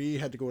number 3, you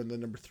had to go in the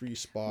number 3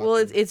 spot. well,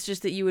 it's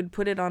just that you would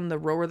put it on the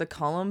row or the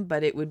column,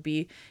 but it would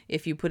be,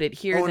 if you put it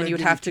here, and then it'd you would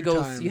give have you to 2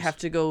 go. times. You have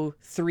to go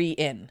 3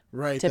 in.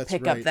 right to that's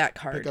pick right. up that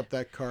card. Pick up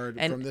that card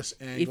And from this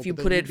angle. if you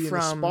but put then it you'd be in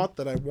from- the spot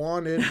that I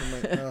wanted, I'm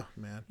like, oh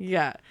man.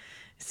 Yeah.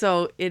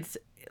 So it's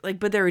like,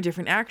 but there were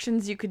different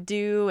actions you could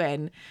do,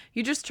 and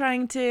you're just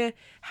trying to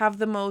have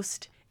the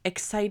most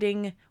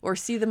exciting or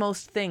see the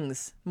most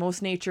things,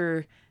 most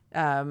nature's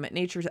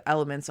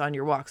elements on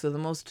your walk. So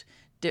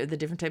the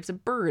different types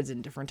of birds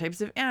and different types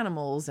of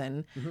animals,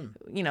 and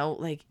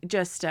like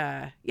just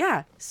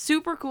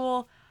super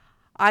cool.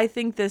 I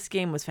think this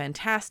game was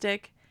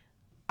fantastic.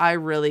 I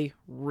really,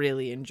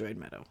 really enjoyed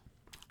Meadow.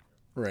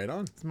 Right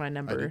on. It's my I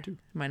number did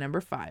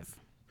too. 5.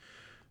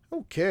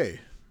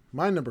 Okay,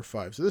 my number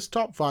 5. So this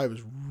top 5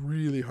 is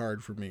really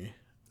hard for me.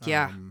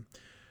 Yeah.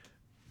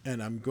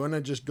 And I'm going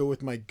to just go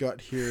with my gut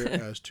here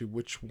as to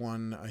which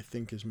one I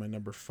think is my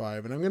number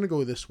 5. And I'm going to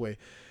go this way.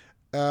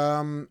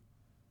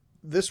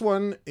 This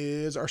one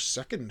is our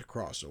second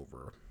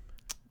crossover.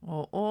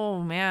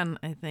 Oh man,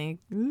 I think.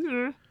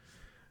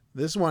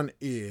 This one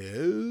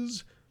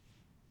is,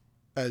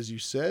 as you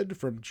said,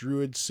 from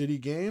Druid City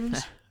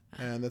Games.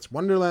 And that's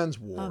Wonderland's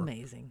War.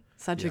 Amazing.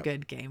 Such a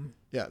good game.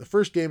 Yeah, the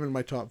first game in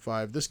my top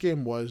 5. This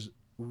game was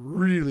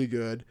really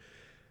good.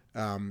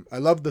 I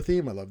loved the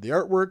theme. I loved the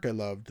artwork. I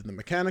loved the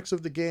mechanics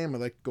of the game. I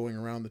liked going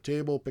around the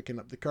table, picking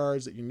up the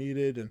cards that you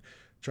needed, and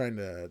trying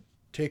to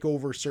take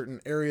over certain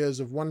areas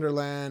of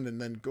Wonderland,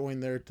 and then going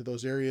there to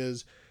those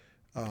areas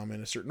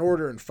in a certain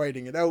order and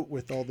fighting it out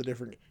with all the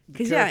different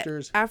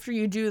characters. Yeah, after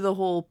you do the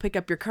whole pick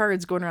up your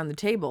cards going around the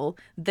table,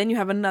 then you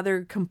have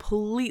another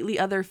completely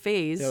other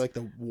phase. Yeah, like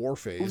the war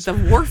phase. The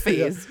war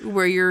phase,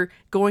 where you're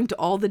going to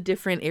all the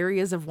different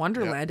areas of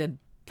Wonderland and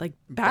like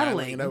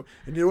battling. It out.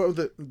 And you know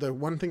what? The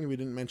one thing we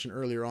didn't mention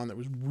earlier on that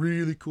was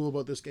really cool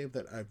about this game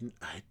that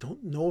I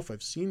don't know if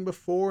I've seen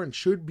before and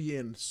should be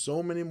in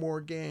so many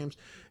more games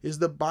is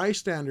the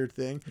bystander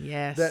thing.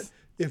 Yes. That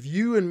if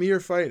you and me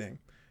are fighting,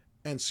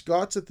 and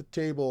Scott's at the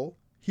table,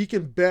 he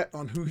can bet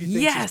on who he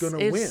thinks is going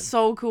to win. It's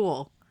so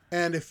cool.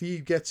 And if he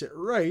gets it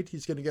right,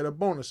 he's going to get a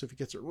bonus. If he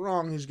gets it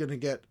wrong, he's going to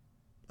get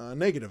a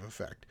negative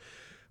effect.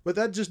 But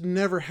that just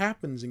never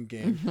happens in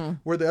games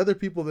where the other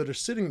people that are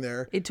sitting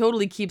there. It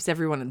totally keeps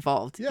everyone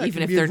involved, Yeah, even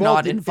can if be they're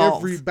not in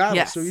involved. every battle.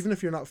 Yes. So even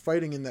if you're not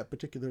fighting in that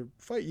particular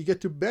fight, you get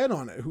to bet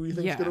on it. Who you think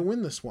is Yeah. going to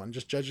win this one,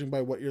 just judging by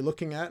what you're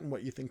looking at and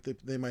what you think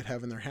that they might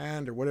have in their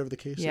hand or whatever the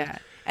case is. Yeah.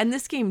 And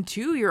this game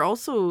too, you're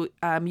also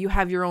you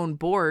have your own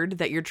board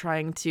that you're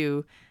trying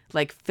to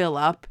like fill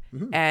up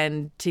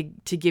and to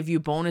give you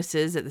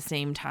bonuses at the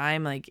same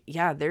time. Like,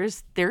 yeah, there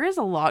is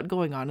a lot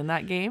going on in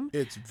that game.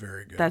 It's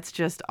very good. That's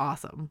just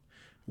awesome.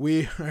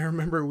 I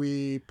remember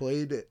we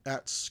played it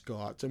at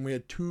Scott's and we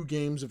had 2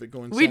 games of it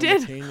going We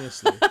did.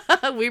 simultaneously.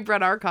 We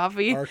brought our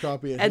coffee. Our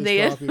copy and And his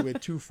they- copy. We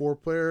had 2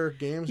 4-player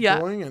games Yeah.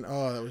 going, and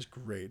that was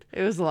great.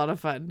 It was a lot of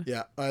fun.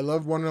 Yeah, I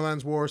love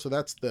Wonderland's War, so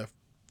that's the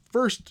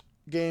first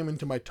game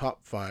into my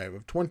top 5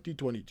 of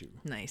 2022.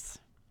 Nice.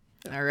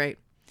 All right.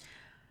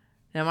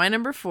 Now my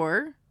number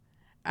 4,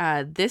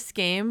 this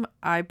game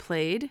I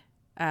played,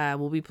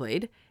 will be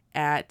played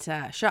at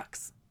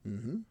Shucks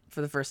for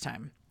the first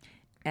time.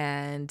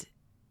 And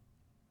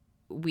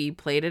we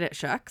played it at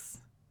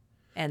Shucks,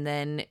 and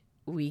then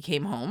we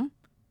came home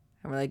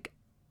and we're like,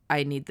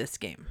 I need this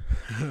game.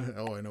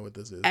 Oh, I know what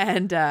this is.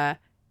 And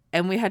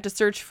we had to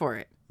search for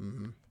it.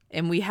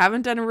 And we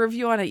haven't done a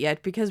review on it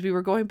yet because we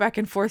were going back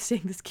and forth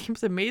saying this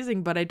game's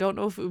amazing, but I don't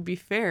know if it would be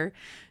fair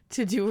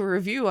to do a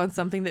review on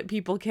something that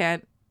people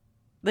can't,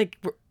 like,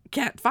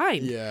 can't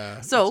find.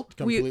 Yeah. So it's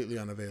completely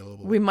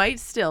unavailable. we might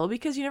still,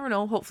 because you never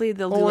know. Hopefully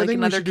they'll do I like think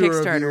another we should do a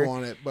Kickstarter review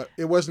on it, but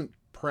it wasn't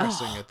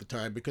pressing at the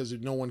time because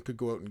no one could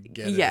go out and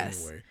get it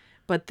anyway.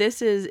 But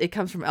it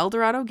comes from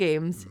Eldorado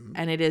Games,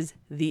 and it is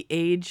The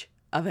Age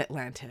of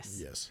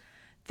Atlantis. Yes.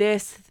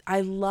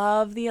 I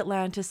love the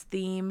Atlantis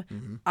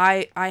theme.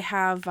 I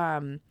have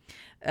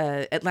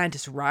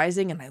Atlantis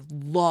Rising, and I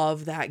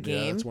love that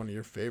game. Yeah, that's one of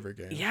your favorite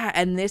games. Yeah,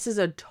 and this is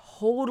a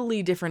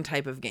totally different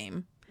type of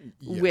game.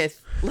 Yes.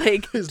 With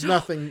like There's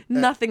nothing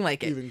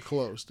like it. Even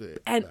close to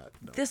it. And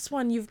this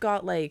one you've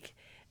got like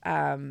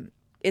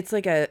it's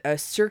like a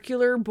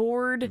circular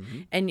board,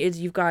 and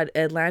you've got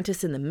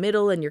Atlantis in the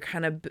middle, and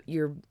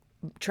you're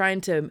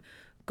trying to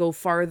go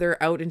farther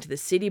out into the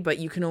city, but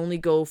you can only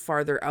go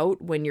farther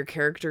out when your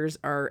characters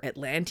are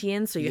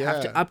Atlanteans, so you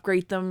have to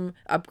upgrade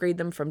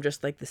them from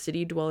just like the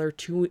city dweller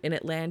to an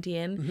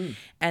Atlantean.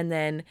 And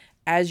then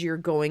as you're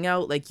going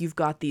out, like you've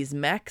got these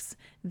mechs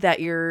that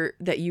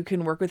you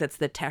can work with. That's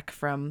the tech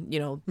from,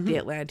 the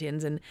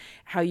Atlanteans, and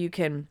how you're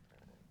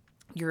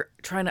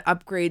trying to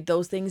upgrade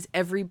those things.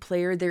 Every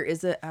player, there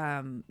is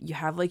you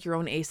have like your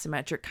own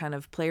asymmetric kind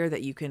of player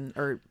that you can,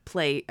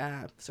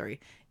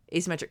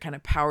 asymmetric kind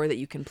of power that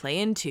you can play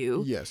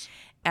into. Yes.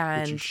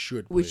 And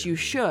which you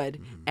should.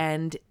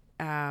 And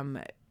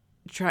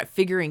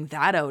figuring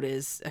that out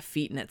is a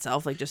feat in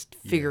itself, like just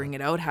figuring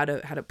it out how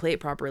to play it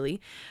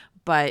properly.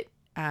 But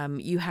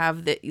you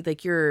have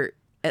your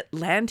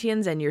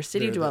Atlanteans and your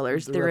city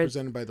dwellers, they're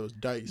represented by those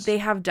dice. They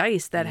have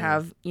dice that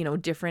have,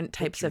 different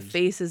types of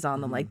faces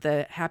on them, like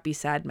the happy,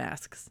 sad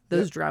masks,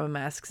 those drama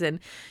masks. And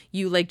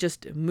you like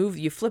just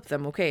you flip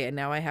them. Okay. And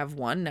now I have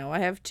one. Now I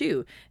have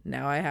two.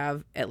 Now I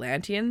have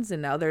Atlanteans.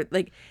 And now they're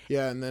like.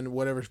 Yeah. And then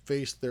whatever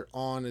face they're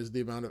on is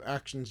the amount of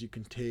actions you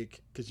can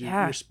take, because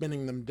you're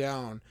spinning them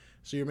down.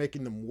 So you're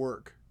making them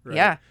work. Right?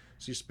 Yeah.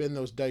 So you spin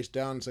those dice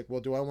down. It's like,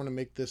 well, do I want to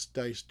make this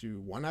dice do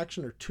one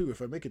action or two?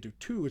 If I make it do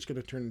two, it's going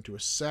to turn into a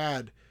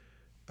sad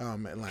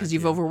Atlantean. Because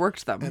you've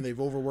overworked them. And they've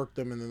overworked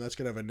them, and then that's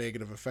going to have a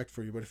negative effect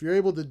for you. But if you're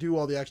able to do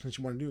all the actions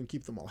you want to do and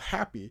keep them all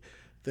happy,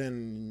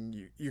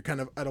 then you're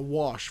kind of at a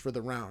wash for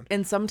the round.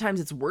 And sometimes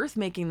it's worth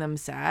making them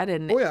sad.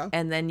 And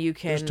and then you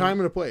can... There's time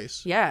and a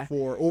place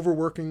for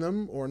overworking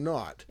them or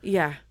not.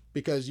 Yeah.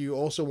 Because you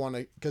also want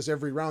to... Because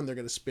every round they're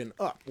going to spin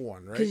up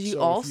one, right?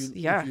 Because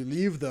if you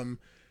leave them...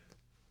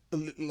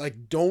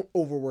 Like, don't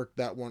overwork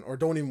that one, or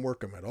don't even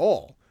work them at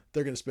all.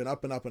 They're going to spin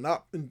up and up and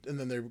up, and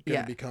then they're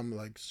going to become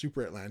like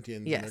super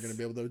Atlanteans, and they're going to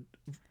be able to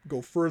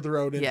go further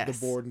out into the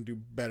board and do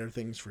better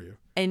things for you.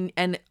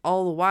 And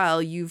all the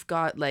while, you've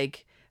got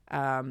like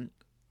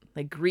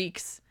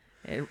Greeks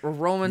or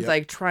Romans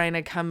like trying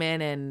to come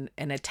in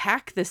and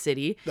attack the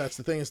city. That's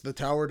the thing. It's the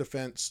tower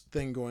defense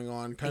thing going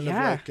on, kind of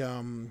like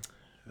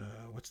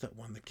what's that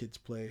one the kids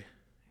play?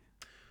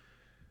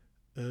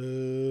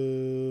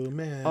 Oh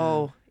man.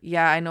 Oh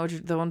yeah, I know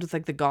the ones with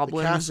like the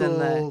goblins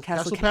and the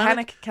Castle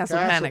Panic.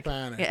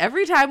 Yeah,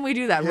 every time we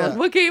do that, we're like,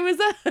 what game is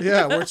that?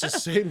 Yeah, where it's the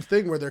same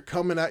thing where they're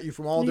coming at you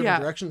from all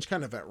different directions,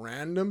 kind of at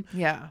random.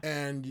 Yeah.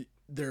 And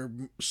they're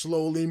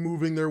slowly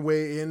moving their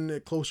way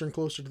in closer and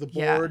closer to the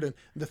board. And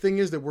the thing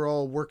is that we're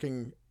all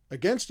working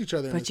against each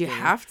other. But you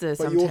have to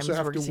sometimes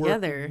work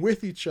together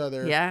with each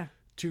other. Yeah.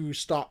 To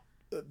stop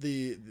with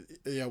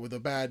the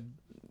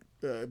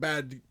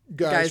bad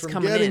guys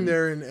from getting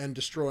there and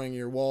destroying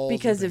your walls.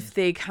 Because if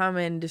they come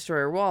and destroy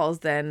your walls,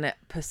 then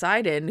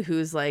Poseidon,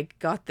 who's like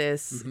got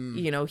this,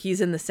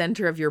 he's in the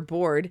center of your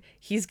board.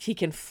 He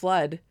can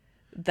flood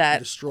that,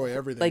 destroy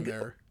everything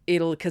there.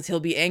 Because he'll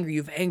be angry.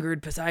 You've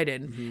angered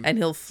Poseidon, and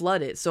he'll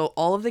flood it. So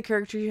all of the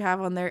characters you have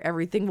on there,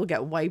 everything will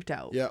get wiped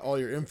out. Yeah, all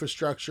your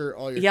infrastructure,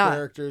 all your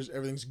characters,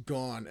 everything's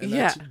gone, and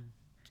that's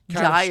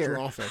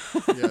catastrophic.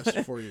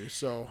 Yes, for you.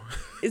 So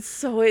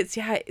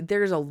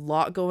there's a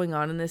lot going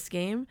on in this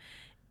game,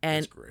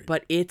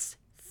 but it's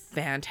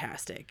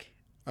fantastic.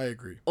 I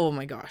agree. Oh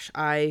my gosh,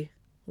 I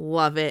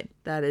love it.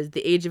 That is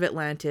The Age of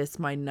Atlantis,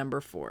 my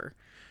number 4.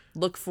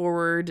 Look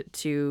forward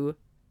to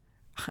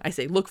us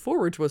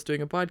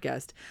doing a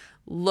podcast.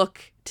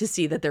 Look to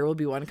see that there will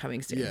be one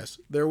coming soon. Yes,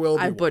 there will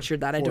be. I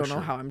butchered that. I don't know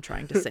how I'm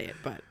trying to say it,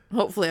 but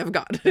hopefully I've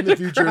got it. In the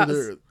future,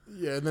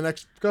 in the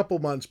next couple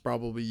months,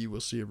 probably you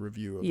will see a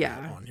review of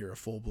that on here, a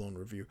full-blown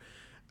review.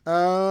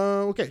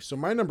 Okay, so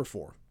my number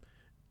 4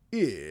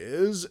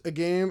 is a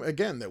game,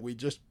 again, that we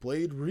just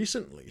played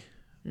recently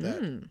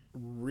that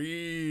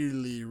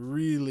really,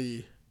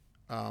 really,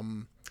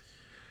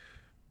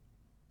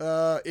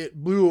 it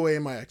blew away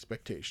my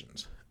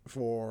expectations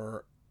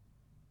for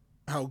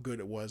how good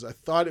it was. I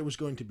thought it was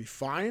going to be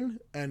fine,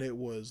 and it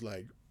was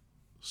like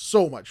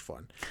so much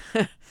fun.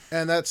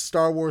 And that's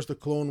Star Wars The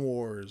Clone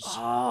Wars.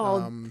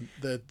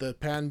 The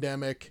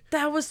pandemic.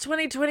 That was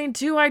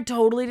 2022. I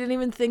totally didn't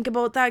even think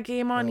about that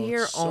game on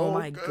here. Oh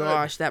my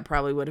gosh, that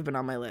probably would have been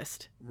on my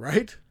list.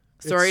 Right?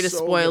 Sorry to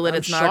spoil it.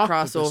 It's not a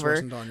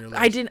crossover.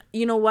 I didn't.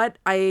 You know what?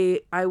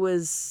 I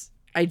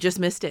just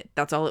missed it.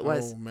 That's all it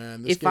was. Oh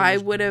man, if I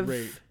would have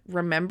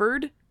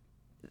remembered,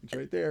 it's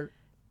right there.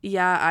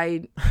 Yeah,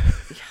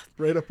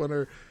 right up on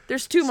our.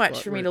 There's too much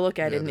spot, for me right. to look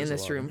at Yeah, in there's a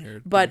this lot in room. here, to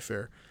be But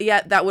fair.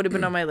 yeah, that would have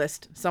been on my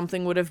list.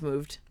 Something would have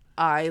moved.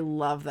 I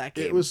love that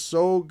game. It was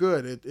so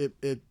good.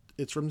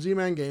 It's from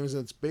Z-Man Games,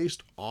 and it's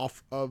based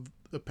off of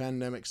the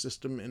pandemic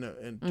system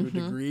to a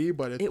degree,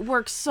 but it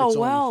works so its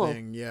own well.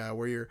 thing. Yeah,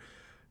 where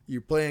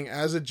you're playing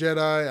as a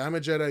Jedi. I'm a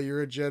Jedi.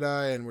 You're a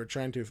Jedi, and we're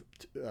trying to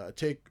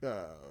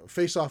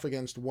face off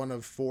against one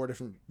of 4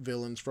 different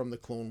villains from the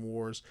Clone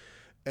Wars,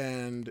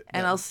 and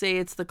I'll say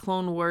it's the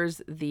Clone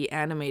Wars, the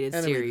animated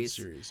series,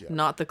 yeah.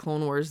 not the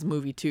Clone Wars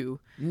movie 2.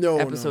 No,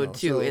 episode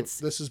 2.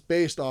 So this is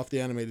based off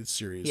the animated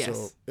series.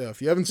 Yes. So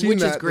if you haven't seen Which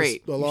that, is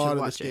great. a You lot should of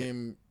this watch it.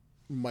 game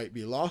might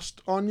be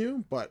lost on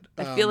you, but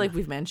I feel like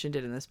we've mentioned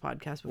it in this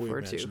podcast we've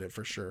before mentioned too. it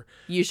for sure.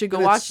 You should go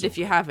And watch it's it if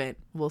so you good. haven't.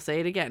 We'll say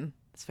it again.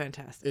 It's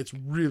fantastic. It's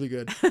really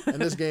good, and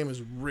this game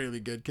is really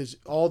good because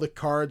all the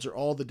cards are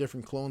all the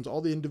different clones. All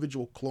the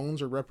individual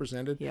clones are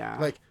represented. Yeah.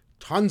 Like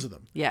tons of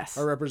them. Yes.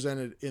 Are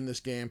represented in this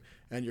game,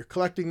 and you're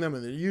collecting them,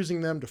 and they're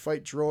using them to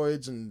fight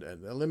droids and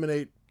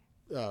eliminate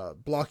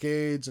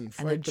blockades and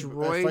fight the fight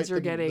droids are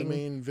the getting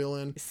main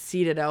villain.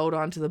 Seated out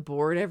onto the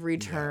board every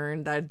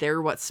turn. That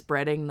they're what's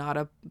spreading, not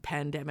a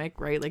pandemic,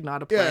 right? Like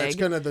not a plague. Yeah, it's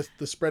kind of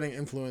the spreading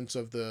influence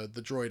of the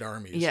droid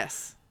armies.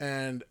 Yes.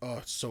 And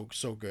it's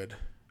so good.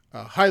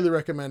 Highly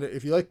recommend it.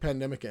 If you like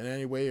Pandemic in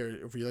any way,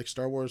 or if you like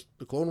Star Wars,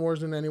 the Clone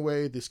Wars in any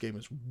way, this game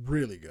is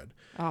really good.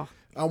 Oh,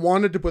 I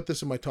wanted to put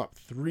this in my top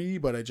 3,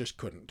 but I just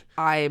couldn't.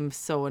 I'm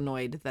so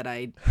annoyed that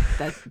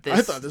this.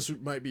 I thought this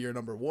might be your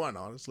number 1,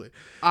 honestly.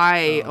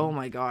 Oh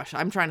my gosh,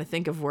 I'm trying to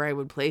think of where I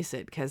would place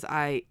it because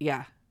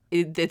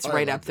it's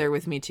right up there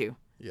with me too.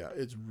 Yeah,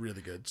 it's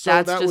really good. So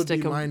That's that just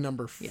would be my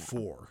number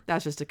 4.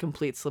 That's just a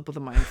complete slip of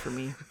the mind for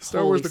me.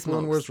 Star Holy Wars: The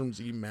Clone smokes. Wars from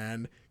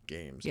Z-Man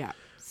Games. Yeah.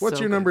 What's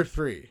so your good. number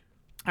 3?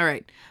 All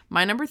right.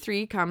 My number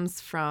 3 comes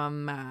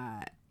from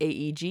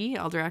AEG,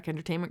 Alderac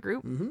Entertainment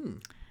Group.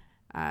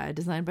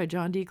 Designed by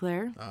John D.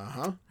 Clare.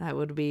 Uh-huh. That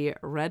would be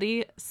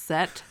Ready,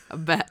 Set,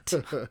 Bet.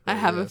 I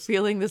have a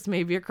feeling this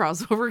may be a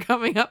crossover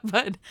coming up,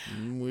 but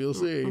We'll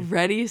see.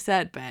 Ready,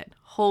 Set, Bet.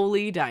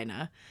 Holy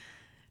Dinah.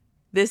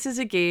 This is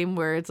a game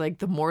where it's like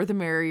the more the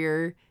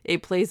merrier.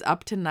 It plays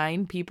up to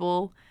 9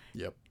 people.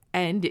 Yep.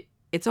 And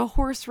it's a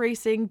horse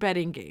racing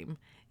betting game.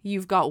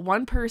 You've got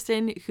one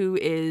person who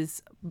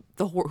is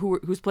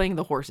who's playing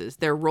the horses.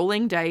 They're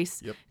rolling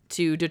dice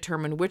to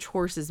determine which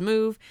horses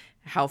move,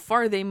 how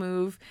far they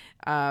move,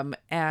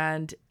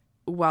 and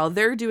while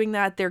they're doing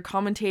that, they're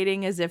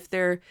commentating as if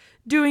they're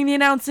doing the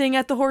announcing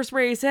at the horse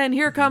race. And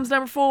here comes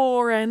number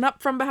 4, and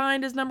up from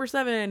behind is number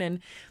 7,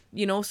 and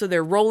so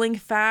they're rolling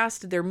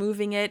fast. They're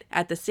moving it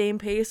at the same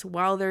pace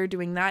while they're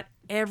doing that.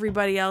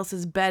 Everybody else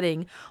is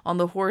betting on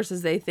the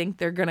horses they think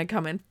they're going to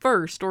come in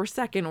first or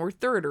second or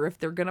third, or if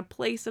they're going to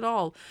place at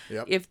all.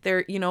 Yep. If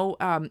they're,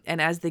 and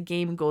as the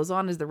game goes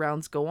on, as the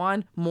rounds go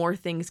on, more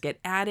things get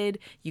added.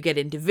 You get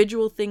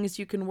individual things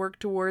you can work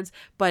towards,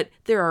 but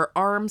there are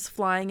arms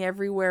flying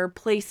everywhere,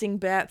 placing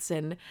bets,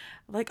 and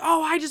like,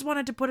 oh, I just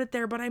wanted to put it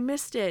there, but I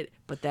missed it.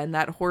 But then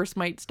that horse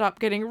might stop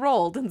getting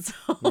rolled. And so,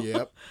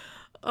 Yep.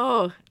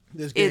 oh,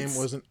 This game it's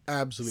was an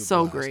absolute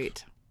so blast.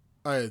 great.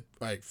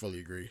 I fully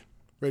agree.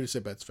 Ready,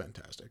 Set, Bet's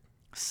fantastic.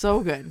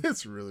 So good.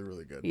 It's really,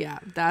 really good. Yeah,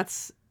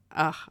 that's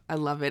I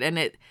love it. And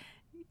it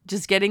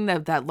just getting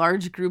that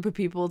large group of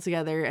people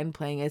together and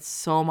playing, it's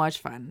so much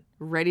fun.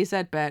 Ready,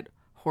 Set, Bet,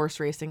 horse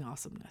racing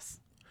awesomeness.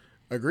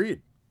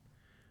 Agreed.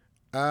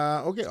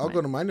 Okay, I'll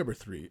go to my number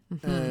 3.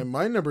 And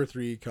my number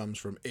 3 comes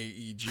from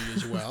AEG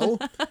as well.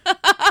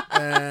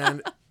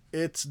 And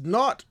it's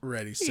not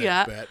Ready,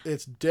 Set, Bet.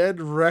 It's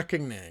Dead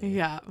Reckoning.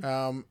 Yeah.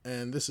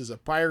 And this is a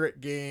pirate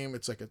game.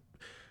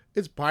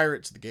 It's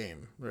Pirates the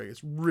game, right?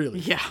 It's really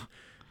fun. Yeah.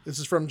 This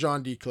is from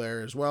John D.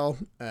 Clare as well.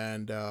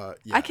 And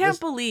I can't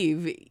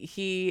believe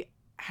he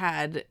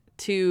had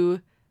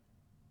 2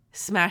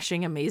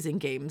 smashing amazing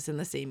games in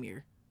the same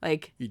year.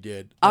 Like, he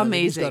did.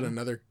 Amazing. He's got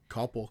another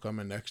couple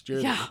coming next year.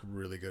 Yeah. That look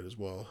really good as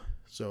well.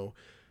 So,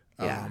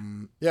 Yeah.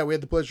 We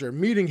had the pleasure of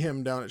meeting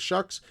him down at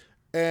Shucks.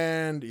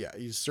 And yeah,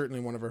 he's certainly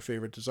one of our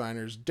favorite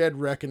designers. Dead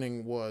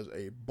Reckoning was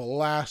a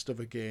blast of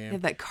a game. yeah,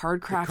 that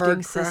card crafting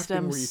Card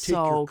system, where you take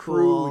so your crew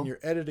cool. and you're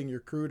editing your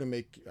crew to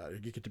make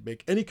you get to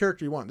make any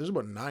character you want. There's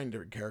about 9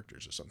 different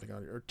characters or something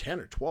on it, or 10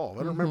 or 12.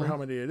 I don't remember how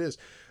many it is,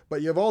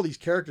 but you have all these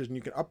characters and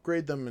you can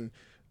upgrade them,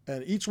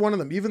 and each one of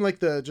them, even like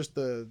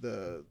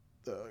the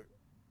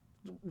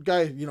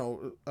guy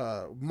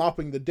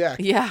mopping the deck.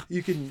 Yeah.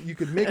 you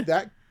can make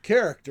that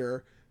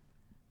character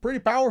pretty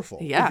powerful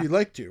if you'd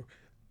like to.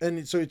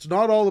 And so it's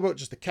not all about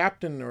just the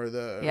captain or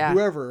the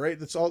whoever, right?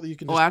 That's all you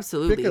can just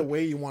absolutely. pick a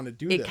way you want to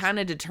do It this. kind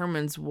of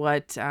determines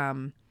what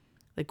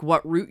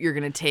what route you're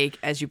going to take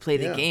as you play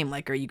the game.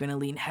 Like, are you going to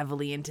lean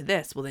heavily into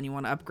this? Well, then you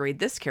want to upgrade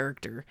this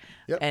character.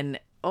 Yep. And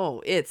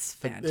it's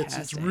fantastic.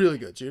 It's really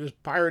good. So you're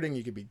just pirating.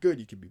 You could be good.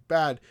 You could be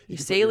bad. You're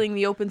sailing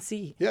the open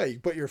sea. Yeah, you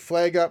put your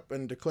flag up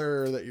and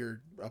declare that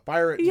you're a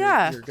pirate.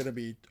 Yeah. You're going to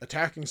be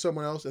attacking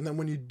someone else. And then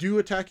when you do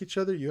attack each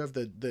other, you have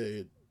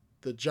the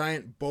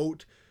giant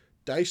boat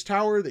dice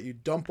tower that you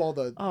dump all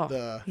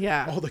the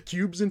yeah. all the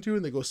cubes into,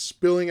 and they go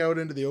spilling out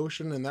into the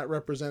ocean, and that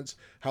represents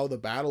how the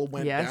battle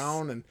went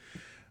down. And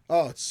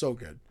it's so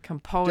good.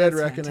 Components,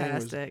 Dead Reckoning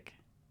fantastic.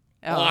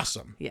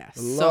 Awesome. Yeah,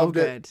 Loved so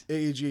good.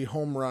 it. AEG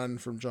home run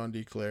from John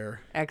D.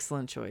 Clare.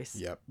 Excellent choice.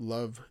 Yep.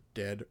 Love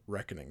Dead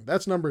Reckoning.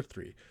 That's number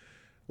 3.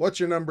 What's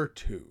your number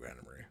 2,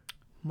 Anna Marie?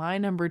 My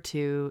number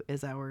 2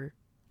 is our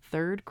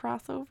third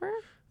crossover.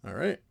 All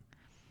right.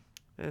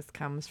 This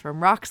comes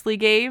from Roxley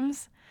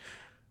Games.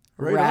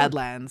 Right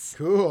Radlands.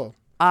 Cool.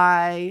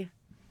 I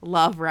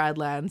love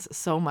Radlands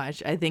so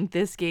much. I think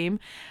this game,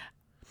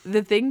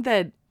 the thing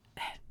that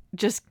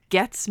just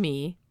gets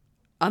me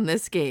on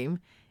this game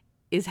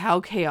is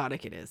how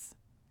chaotic it is.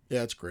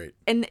 Yeah, it's great.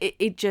 And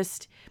it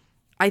just,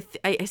 I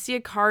see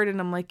a card and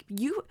I'm like,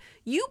 you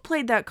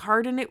played that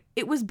card and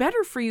it was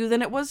better for you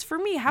than it was for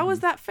me. How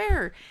is that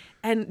fair?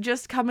 And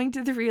just coming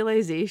to the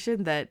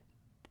realization that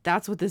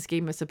that's what this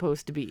game is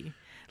supposed to be.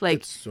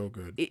 Like, it's so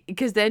good.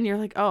 Because then you're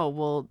like, oh,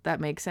 well,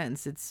 that makes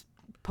sense. It's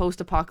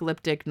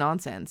post-apocalyptic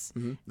nonsense.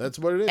 Mm-hmm. That's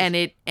what it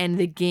is. And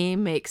the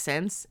game makes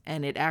sense,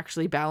 and it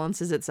actually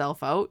balances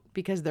itself out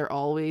because they're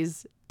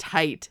always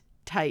tight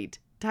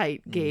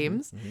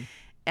games. Mm-hmm.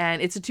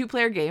 And it's a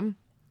 2-player game.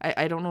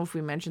 I don't know if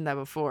we mentioned that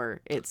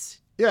before.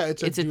 It's a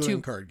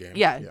dueling card game.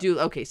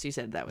 Okay, so you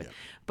said it that way. Yeah.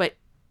 But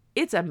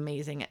it's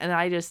amazing. And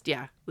I just,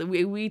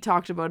 we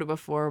talked about it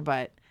before,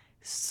 but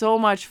so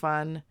much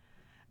fun.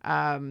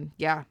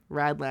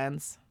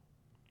 Radlands,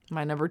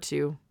 my number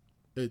 2.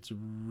 It's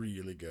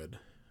really good.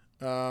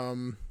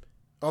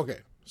 Okay,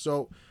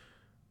 so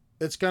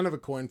it's kind of a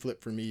coin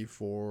flip for me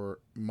for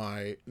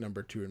my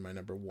number 2 and my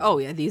number 1. Oh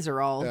yeah, these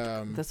are all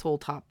this whole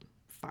top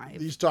 5.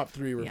 These top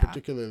 3 were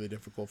particularly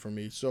difficult for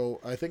me, so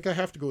I think I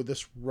have to go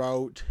this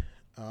route.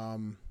 I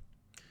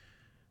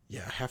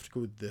have to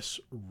go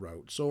this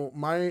route. So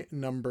my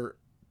number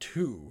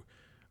 2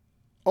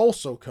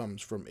 also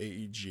comes from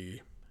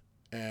AEG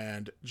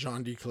and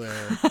John D.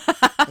 Clare,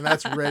 and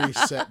that's Ready,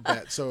 Set,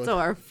 Bet. So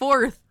our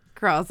 4th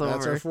crossover.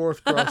 That's our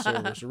 4th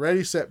crossover. So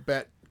Ready, Set,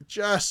 Bet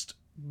just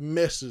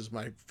misses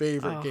my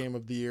favorite game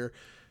of the year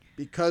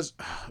because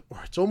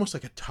it's almost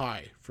like a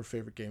tie for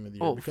favorite game of the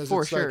year because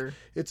for it's sure. Like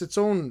it's its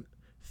own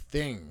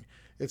thing.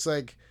 It's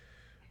like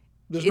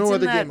there's no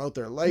other game out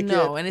there like it.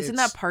 No, and it's in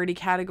that party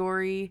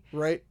category.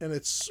 Right, and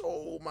it's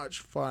so much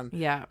fun.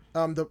 Yeah.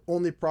 The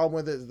only problem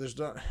with it is there's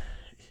not.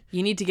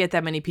 You need to get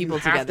that many people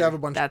together. You have to have a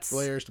bunch of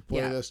players to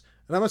play this.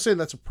 And I'm not saying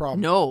that's a problem.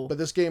 No. But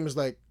this game is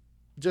like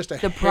just a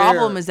The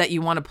problem is that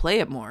you want to play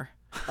it more.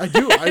 I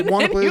do. I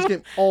want to play this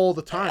game all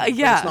the time. But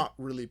it's not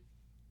really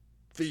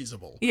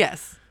feasible.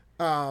 Yes.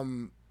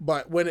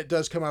 But when it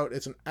does come out,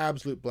 it's an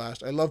absolute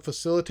blast. I love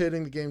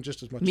facilitating the game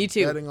just as much Me as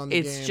too. betting on the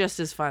game. It's just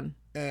as fun.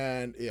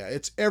 And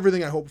it's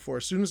everything I hoped for.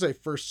 As soon as I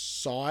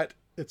first saw it,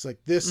 it's like,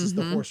 this is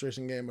the horse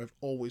racing game I've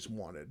always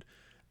wanted.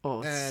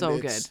 Oh, and so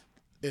good.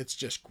 It's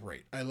just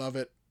great. I love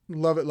it.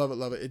 Love it, love it,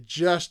 love it. It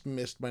just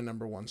missed my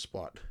number 1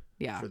 spot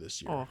for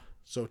this year. Oh.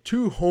 So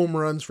 2 home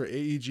runs for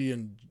AEG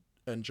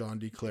and John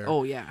D. Clare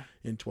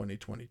in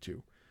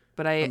 2022.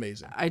 But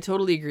Amazing. I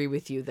totally agree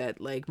with you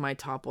that like my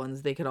top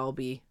ones, they could all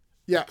be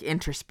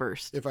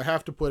interspersed. If I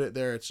have to put it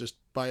there, it's just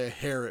by a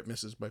hair it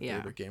misses my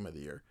favorite game of the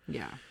year.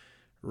 Yeah.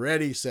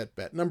 Ready, Set,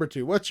 Bet. Number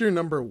 2. What's your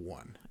number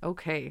 1?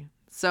 Okay.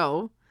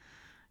 So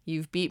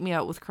you've beat me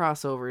out with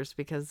crossovers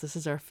because this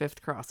is our 5th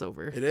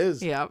crossover. It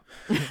is. Yep.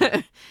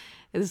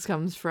 This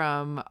comes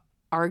from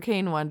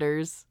Arcane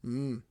Wonders,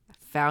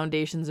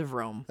 Foundations of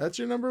Rome. That's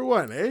your number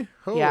 1, eh?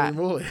 Holy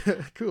moly.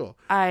 Cool.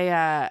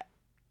 I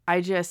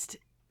just,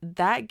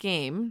 that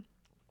game,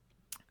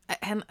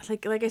 and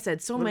like I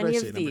said, so many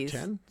of these.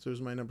 Number 10? So it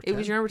was my number 10? It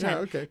was your number 10. Yeah,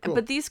 okay, cool.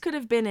 But these could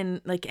have been in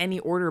like any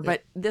order. Yeah.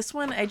 But this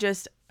one,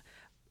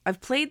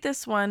 I've played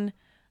this one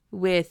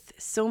with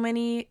so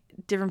many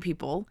different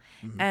people,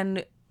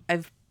 and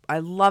I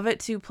love it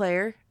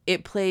 2-player.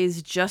 It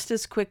plays just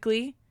as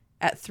quickly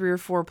at 3 or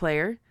 4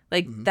 player.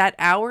 Like that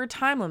hour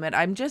time limit,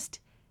 I'm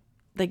just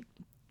like,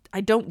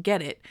 I don't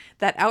get it.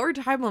 That hour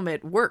time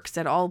limit works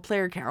at all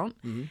player count,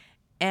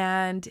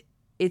 and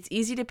it's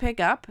easy to pick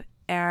up,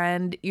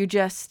 and you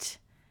just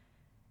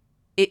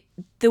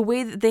the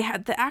way that they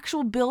had the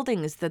actual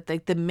buildings that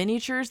the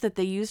miniatures that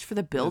they used for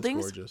the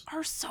buildings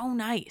are so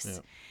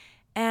nice,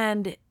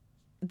 and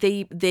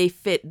they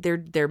fit.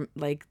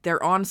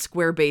 They're on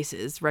square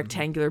bases,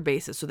 rectangular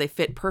bases, so they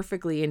fit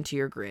perfectly into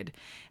your grid.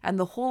 And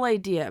the whole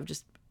idea of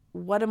just,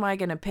 what am I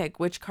going to pick?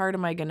 Which card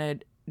am I going to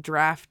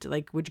draft?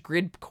 Like, which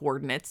grid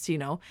coordinates,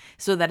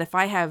 so that if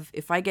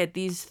I get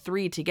these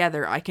 3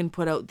 together, I can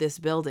put out this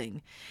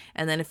building.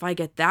 And then if I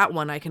get that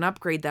one, I can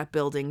upgrade that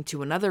building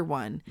to another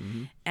one.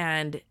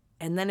 And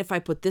then if I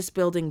put this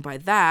building by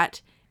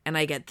that and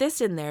I get this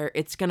in there,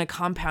 it's going to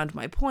compound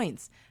my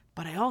points.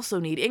 But I also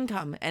need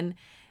income. And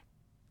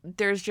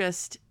there's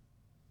just,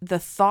 the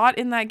thought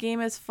in that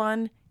game is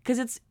fun because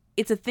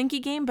it's a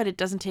thinky game, but it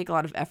doesn't take a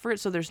lot of effort.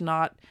 So there's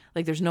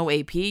no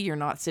AP. You're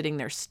not sitting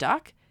there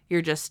stuck.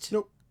 You're just,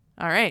 nope.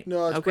 All right.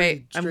 No, it's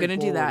okay. I'm going to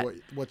do that.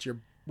 What's your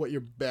what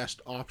your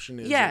best option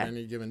is Yeah. at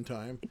any given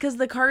time. Because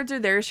the cards are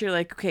there, so you're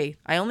like, okay,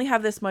 I only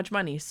have this much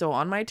money. So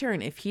on my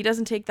turn, if he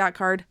doesn't take that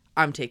card,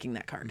 I'm taking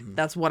that card.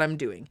 That's what I'm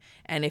doing.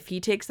 And if he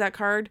takes that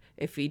card,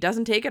 if he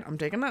doesn't take it, I'm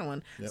taking that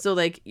one. Yep. So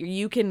like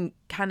you can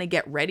kind of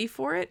get ready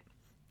for it.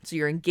 So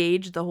you're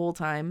engaged the whole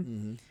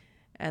time.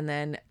 And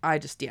then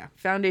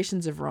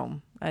Foundations of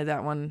Rome.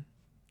 That one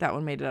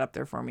made it up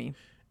there for me.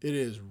 It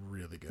is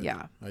really good.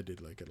 Yeah. I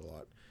did like it a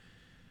lot.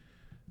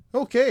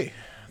 Okay,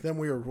 then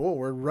we're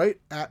right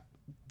at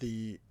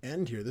the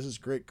end here. This is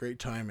great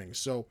timing.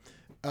 So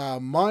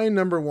my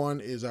number one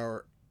is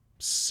our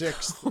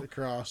 6th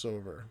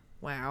crossover.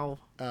 Wow.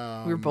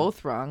 We were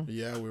both wrong.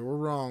 Yeah, we were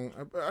wrong.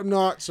 I'm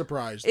not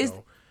surprised,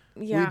 though.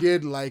 Yeah. We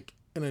did like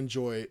and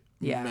enjoy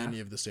Yeah. many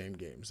of the same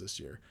games this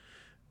year.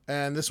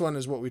 And this one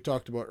is what we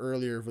talked about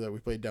earlier that we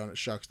played down at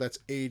Shucks. That's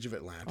Age of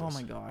Atlantis. Oh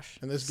my gosh.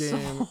 And this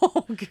game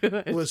so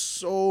good. was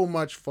so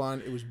much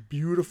fun. It was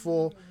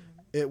beautiful.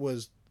 It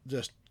was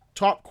just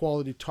top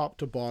quality, top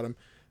to bottom.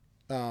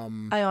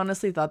 I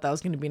honestly thought that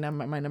was going to be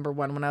my number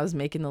one when I was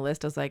making the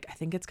list. I was like, I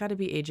think it's got to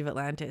be Age of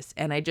Atlantis.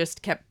 And I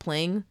just kept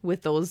playing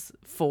with those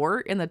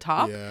 4 in the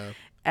top. Yeah.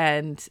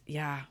 And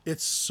yeah.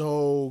 It's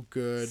so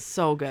good.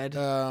 So good.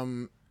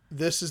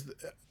 This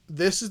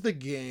is the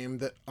game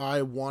that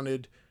I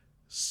wanted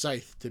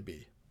Scythe to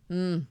be.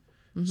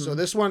 So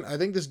this one, I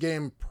think this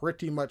game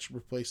pretty much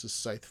replaces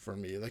Scythe for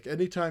me. Like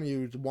anytime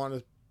you want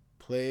to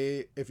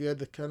play, if you had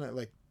the kind of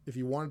like, if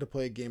you wanted to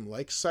play a game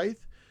like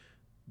Scythe,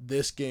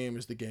 this game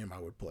is the game I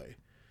would play.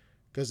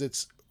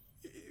 Because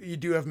you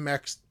do have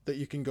mechs that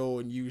you can go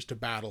and use to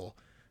battle.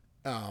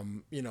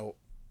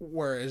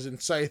 Whereas in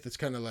Scythe, it's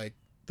kind of like,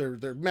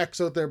 they're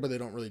mechs out there, but they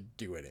don't really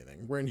do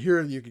anything. Where in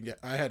here,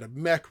 I had a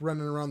mech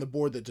running around the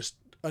board that just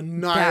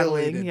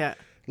annihilated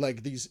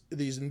like these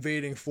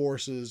invading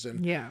forces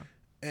and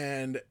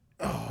it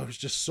was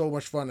just so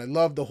much fun. I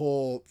love the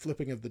whole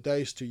flipping of the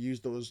dice to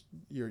use those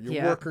your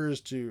workers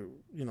to,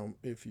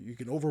 if you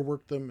can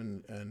overwork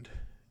them and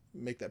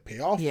make that pay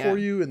off for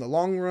you in the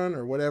long run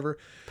or whatever.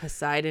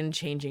 Poseidon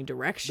changing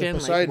direction,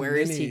 like where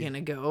is he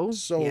gonna go?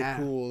 So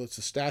cool. It's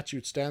a statue.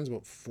 It stands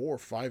about 4 or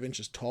 5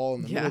 inches tall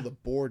in the middle of the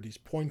board. He's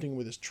pointing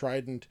with his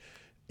trident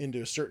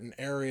into a certain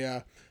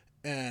area,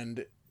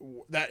 and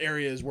that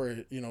area is where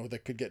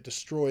that could get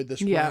destroyed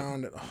this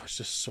round. And, it's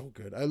just so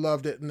good. I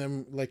loved it. And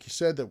then, like you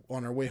said, that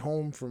on our way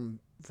home from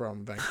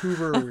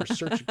Vancouver, we were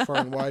searching far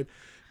and wide,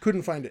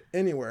 couldn't find it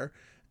anywhere,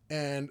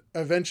 and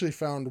eventually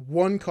found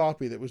one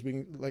copy that was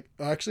being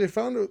I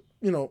found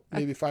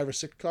maybe 5 or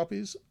 6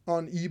 copies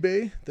on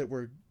eBay that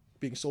were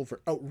being sold for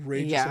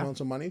outrageous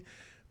amounts of money.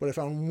 But I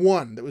found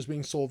one that was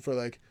being sold for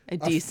like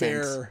a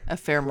fair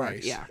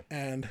price. Yeah.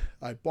 And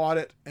I bought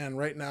it. And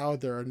right now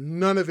there are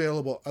none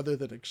available other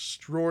than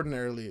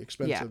extraordinarily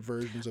expensive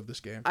versions of this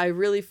game. I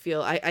really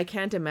feel I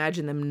can't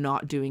imagine them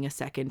not doing a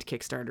second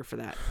Kickstarter for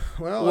that.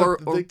 Well,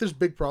 I think there's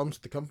big problems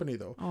with the company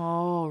though.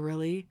 Oh,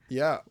 really?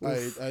 Yeah.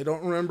 I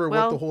don't remember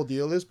what the whole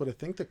deal is, but I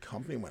think the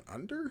company went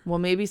under. Well,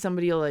 maybe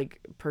somebody will like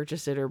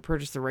purchase it or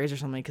purchase the rights or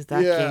something, because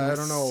that game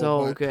is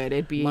so good.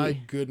 It'd be, my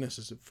goodness,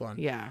 is it fun.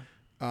 Yeah.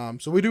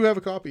 So we do have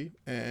a copy,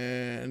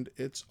 and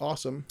it's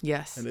awesome.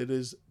 Yes. And it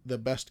is the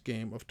best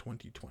game of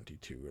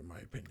 2022, in my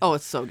opinion. Oh,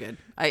 it's so good.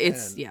 I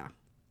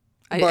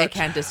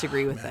can't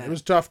disagree with that. It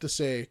was tough to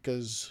say,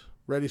 because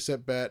Ready,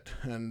 Set, Bet,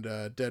 and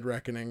Dead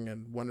Reckoning,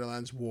 and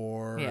Wonderland's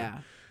War.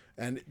 Yeah.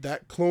 And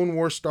that Clone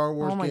Wars Star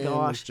Wars game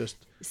was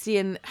just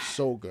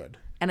so good.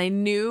 And I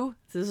knew,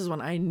 this is when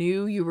I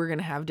knew you were going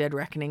to have Dead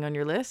Reckoning on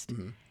your list.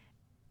 Mm-hmm.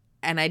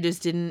 And I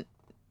just didn't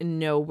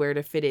know where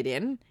to fit it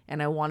in,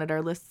 and I wanted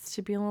our lists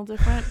to be a little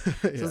different. So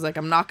I was like,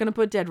 I'm not going to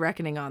put Dead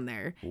Reckoning on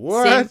there.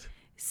 What?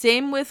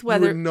 Same with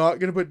Weather. You're not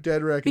going to put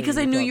Dead Reckoning because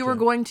I knew you were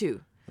going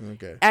to.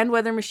 Okay. And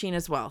Weather Machine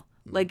as well.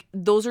 Like,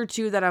 those are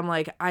two that I'm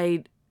like,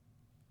 I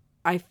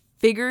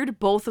figured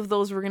both of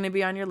those were going to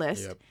be on your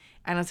list. Yep.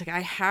 And I was like,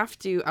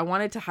 I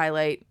wanted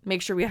to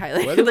make sure we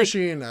highlight. Weather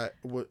Machine, I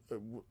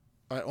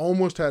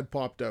almost had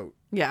popped out.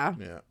 Yeah.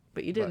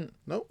 But you didn't.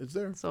 No, it's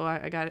there. So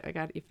I got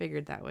it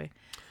figured that way.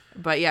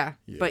 But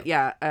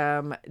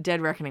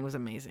Dead Reckoning was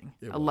amazing.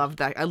 I loved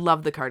that. I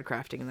loved the card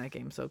crafting in that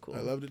game. So cool. I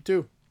loved it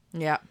too.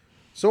 Yeah.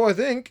 So I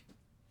think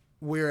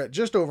we're at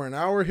just over an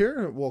hour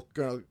here.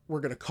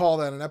 We're gonna call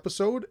that an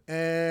episode,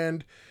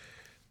 and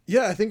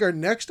I think our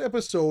next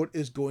episode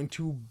is going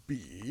to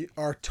be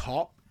our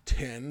top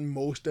 10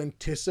 most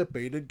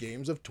anticipated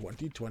games of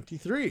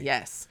 2023.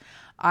 Yes.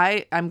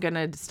 I'm going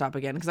to stop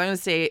again because I'm going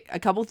to say a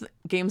couple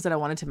games that I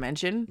wanted to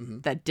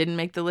mention that didn't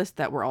make the list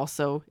that were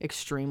also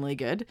extremely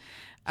good.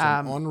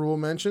 Some honorable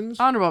mentions?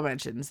 Honorable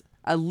mentions.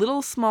 A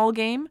little small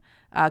game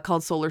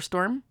called Solar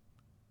Storm.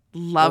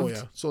 Loved. Oh,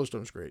 yeah. Solar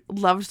Storm's great.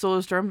 Loved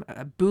Solar Storm.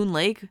 Boon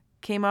Lake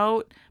came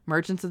out.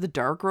 Merchants of the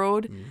Dark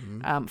Road.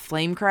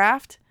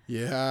 Flamecraft.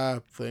 Yeah,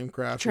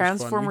 Flamecraft.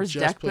 Transformers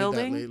deck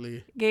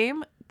building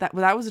game. That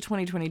was a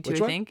 2022,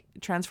 Which I think.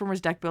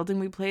 Transformers deck building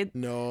we played.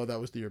 No,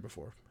 that was the year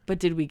before. But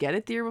did we get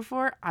it the year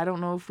before? I don't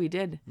know if we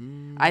did.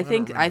 I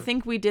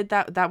think we did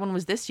that. That one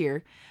was this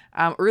year,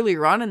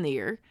 earlier on in the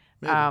year.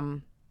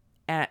 Maybe.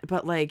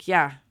 But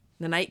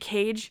The Night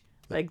Cage,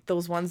 like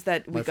those ones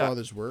that we My got.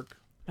 Father's Work.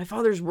 My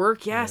Father's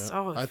Work, yes. Yeah.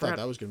 Oh, I thought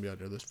that was going to be on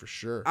your list for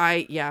sure.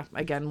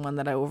 Again, one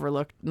that I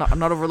overlooked. Not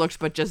overlooked,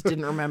 but just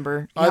didn't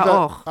remember.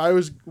 I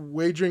was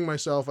wagering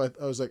myself. I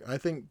was like, I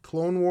think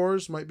Clone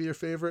Wars might be your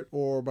favorite,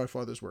 or My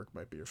Father's Work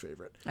might be your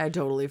favorite. I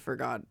totally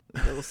forgot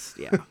those.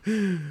 Yeah.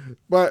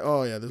 But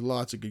there's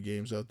lots of good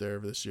games out there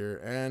this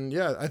year, and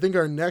I think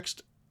our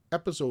next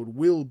episode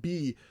will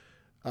be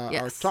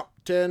our top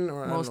 10,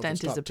 or most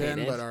anticipated, top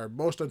 10, but our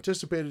most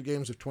anticipated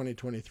games of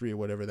 2023,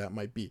 whatever that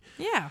might be.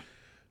 Yeah.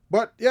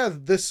 But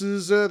this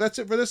is that's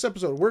it for this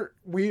episode.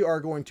 We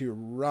are going to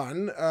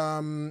run.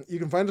 You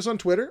can find us on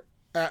Twitter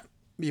at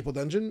Meeple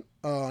Dungeon.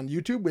 On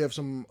YouTube, we have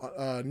some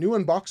new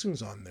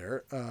unboxings on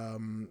there.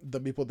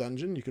 The Meeple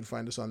Dungeon, you can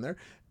find us on there.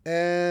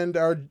 And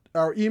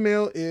our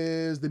email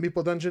is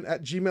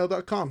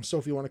themeepledungeon@gmail.com. So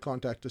if you want to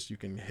contact us, you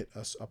can hit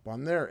us up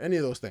on there. Any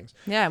of those things.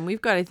 Yeah, and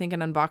we've got, I think, an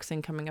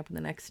unboxing coming up in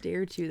the next day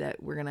or two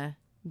that we're gonna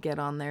get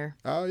on there.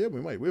 Yeah, we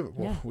might.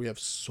 We have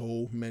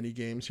so many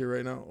games here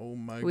right now. Oh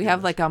my! We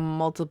have like a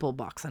multiple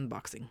box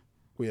unboxing.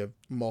 We have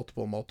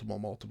multiple box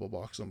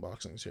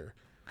unboxings here.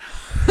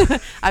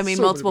 I mean,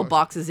 so multiple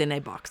boxes in a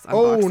box.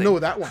 Unboxing. Oh no,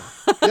 that one.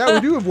 Yeah,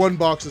 we do have one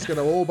box that's got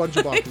a whole bunch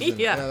of boxes in it.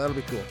 Yeah, that'll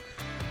be cool.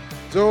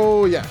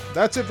 So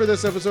that's it for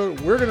this episode.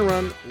 We're gonna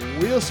run.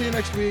 We'll see you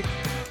next week.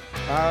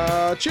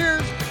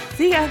 Cheers.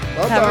 See ya.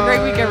 Bye-bye. Have a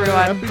great week,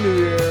 everyone. Happy New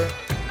Year.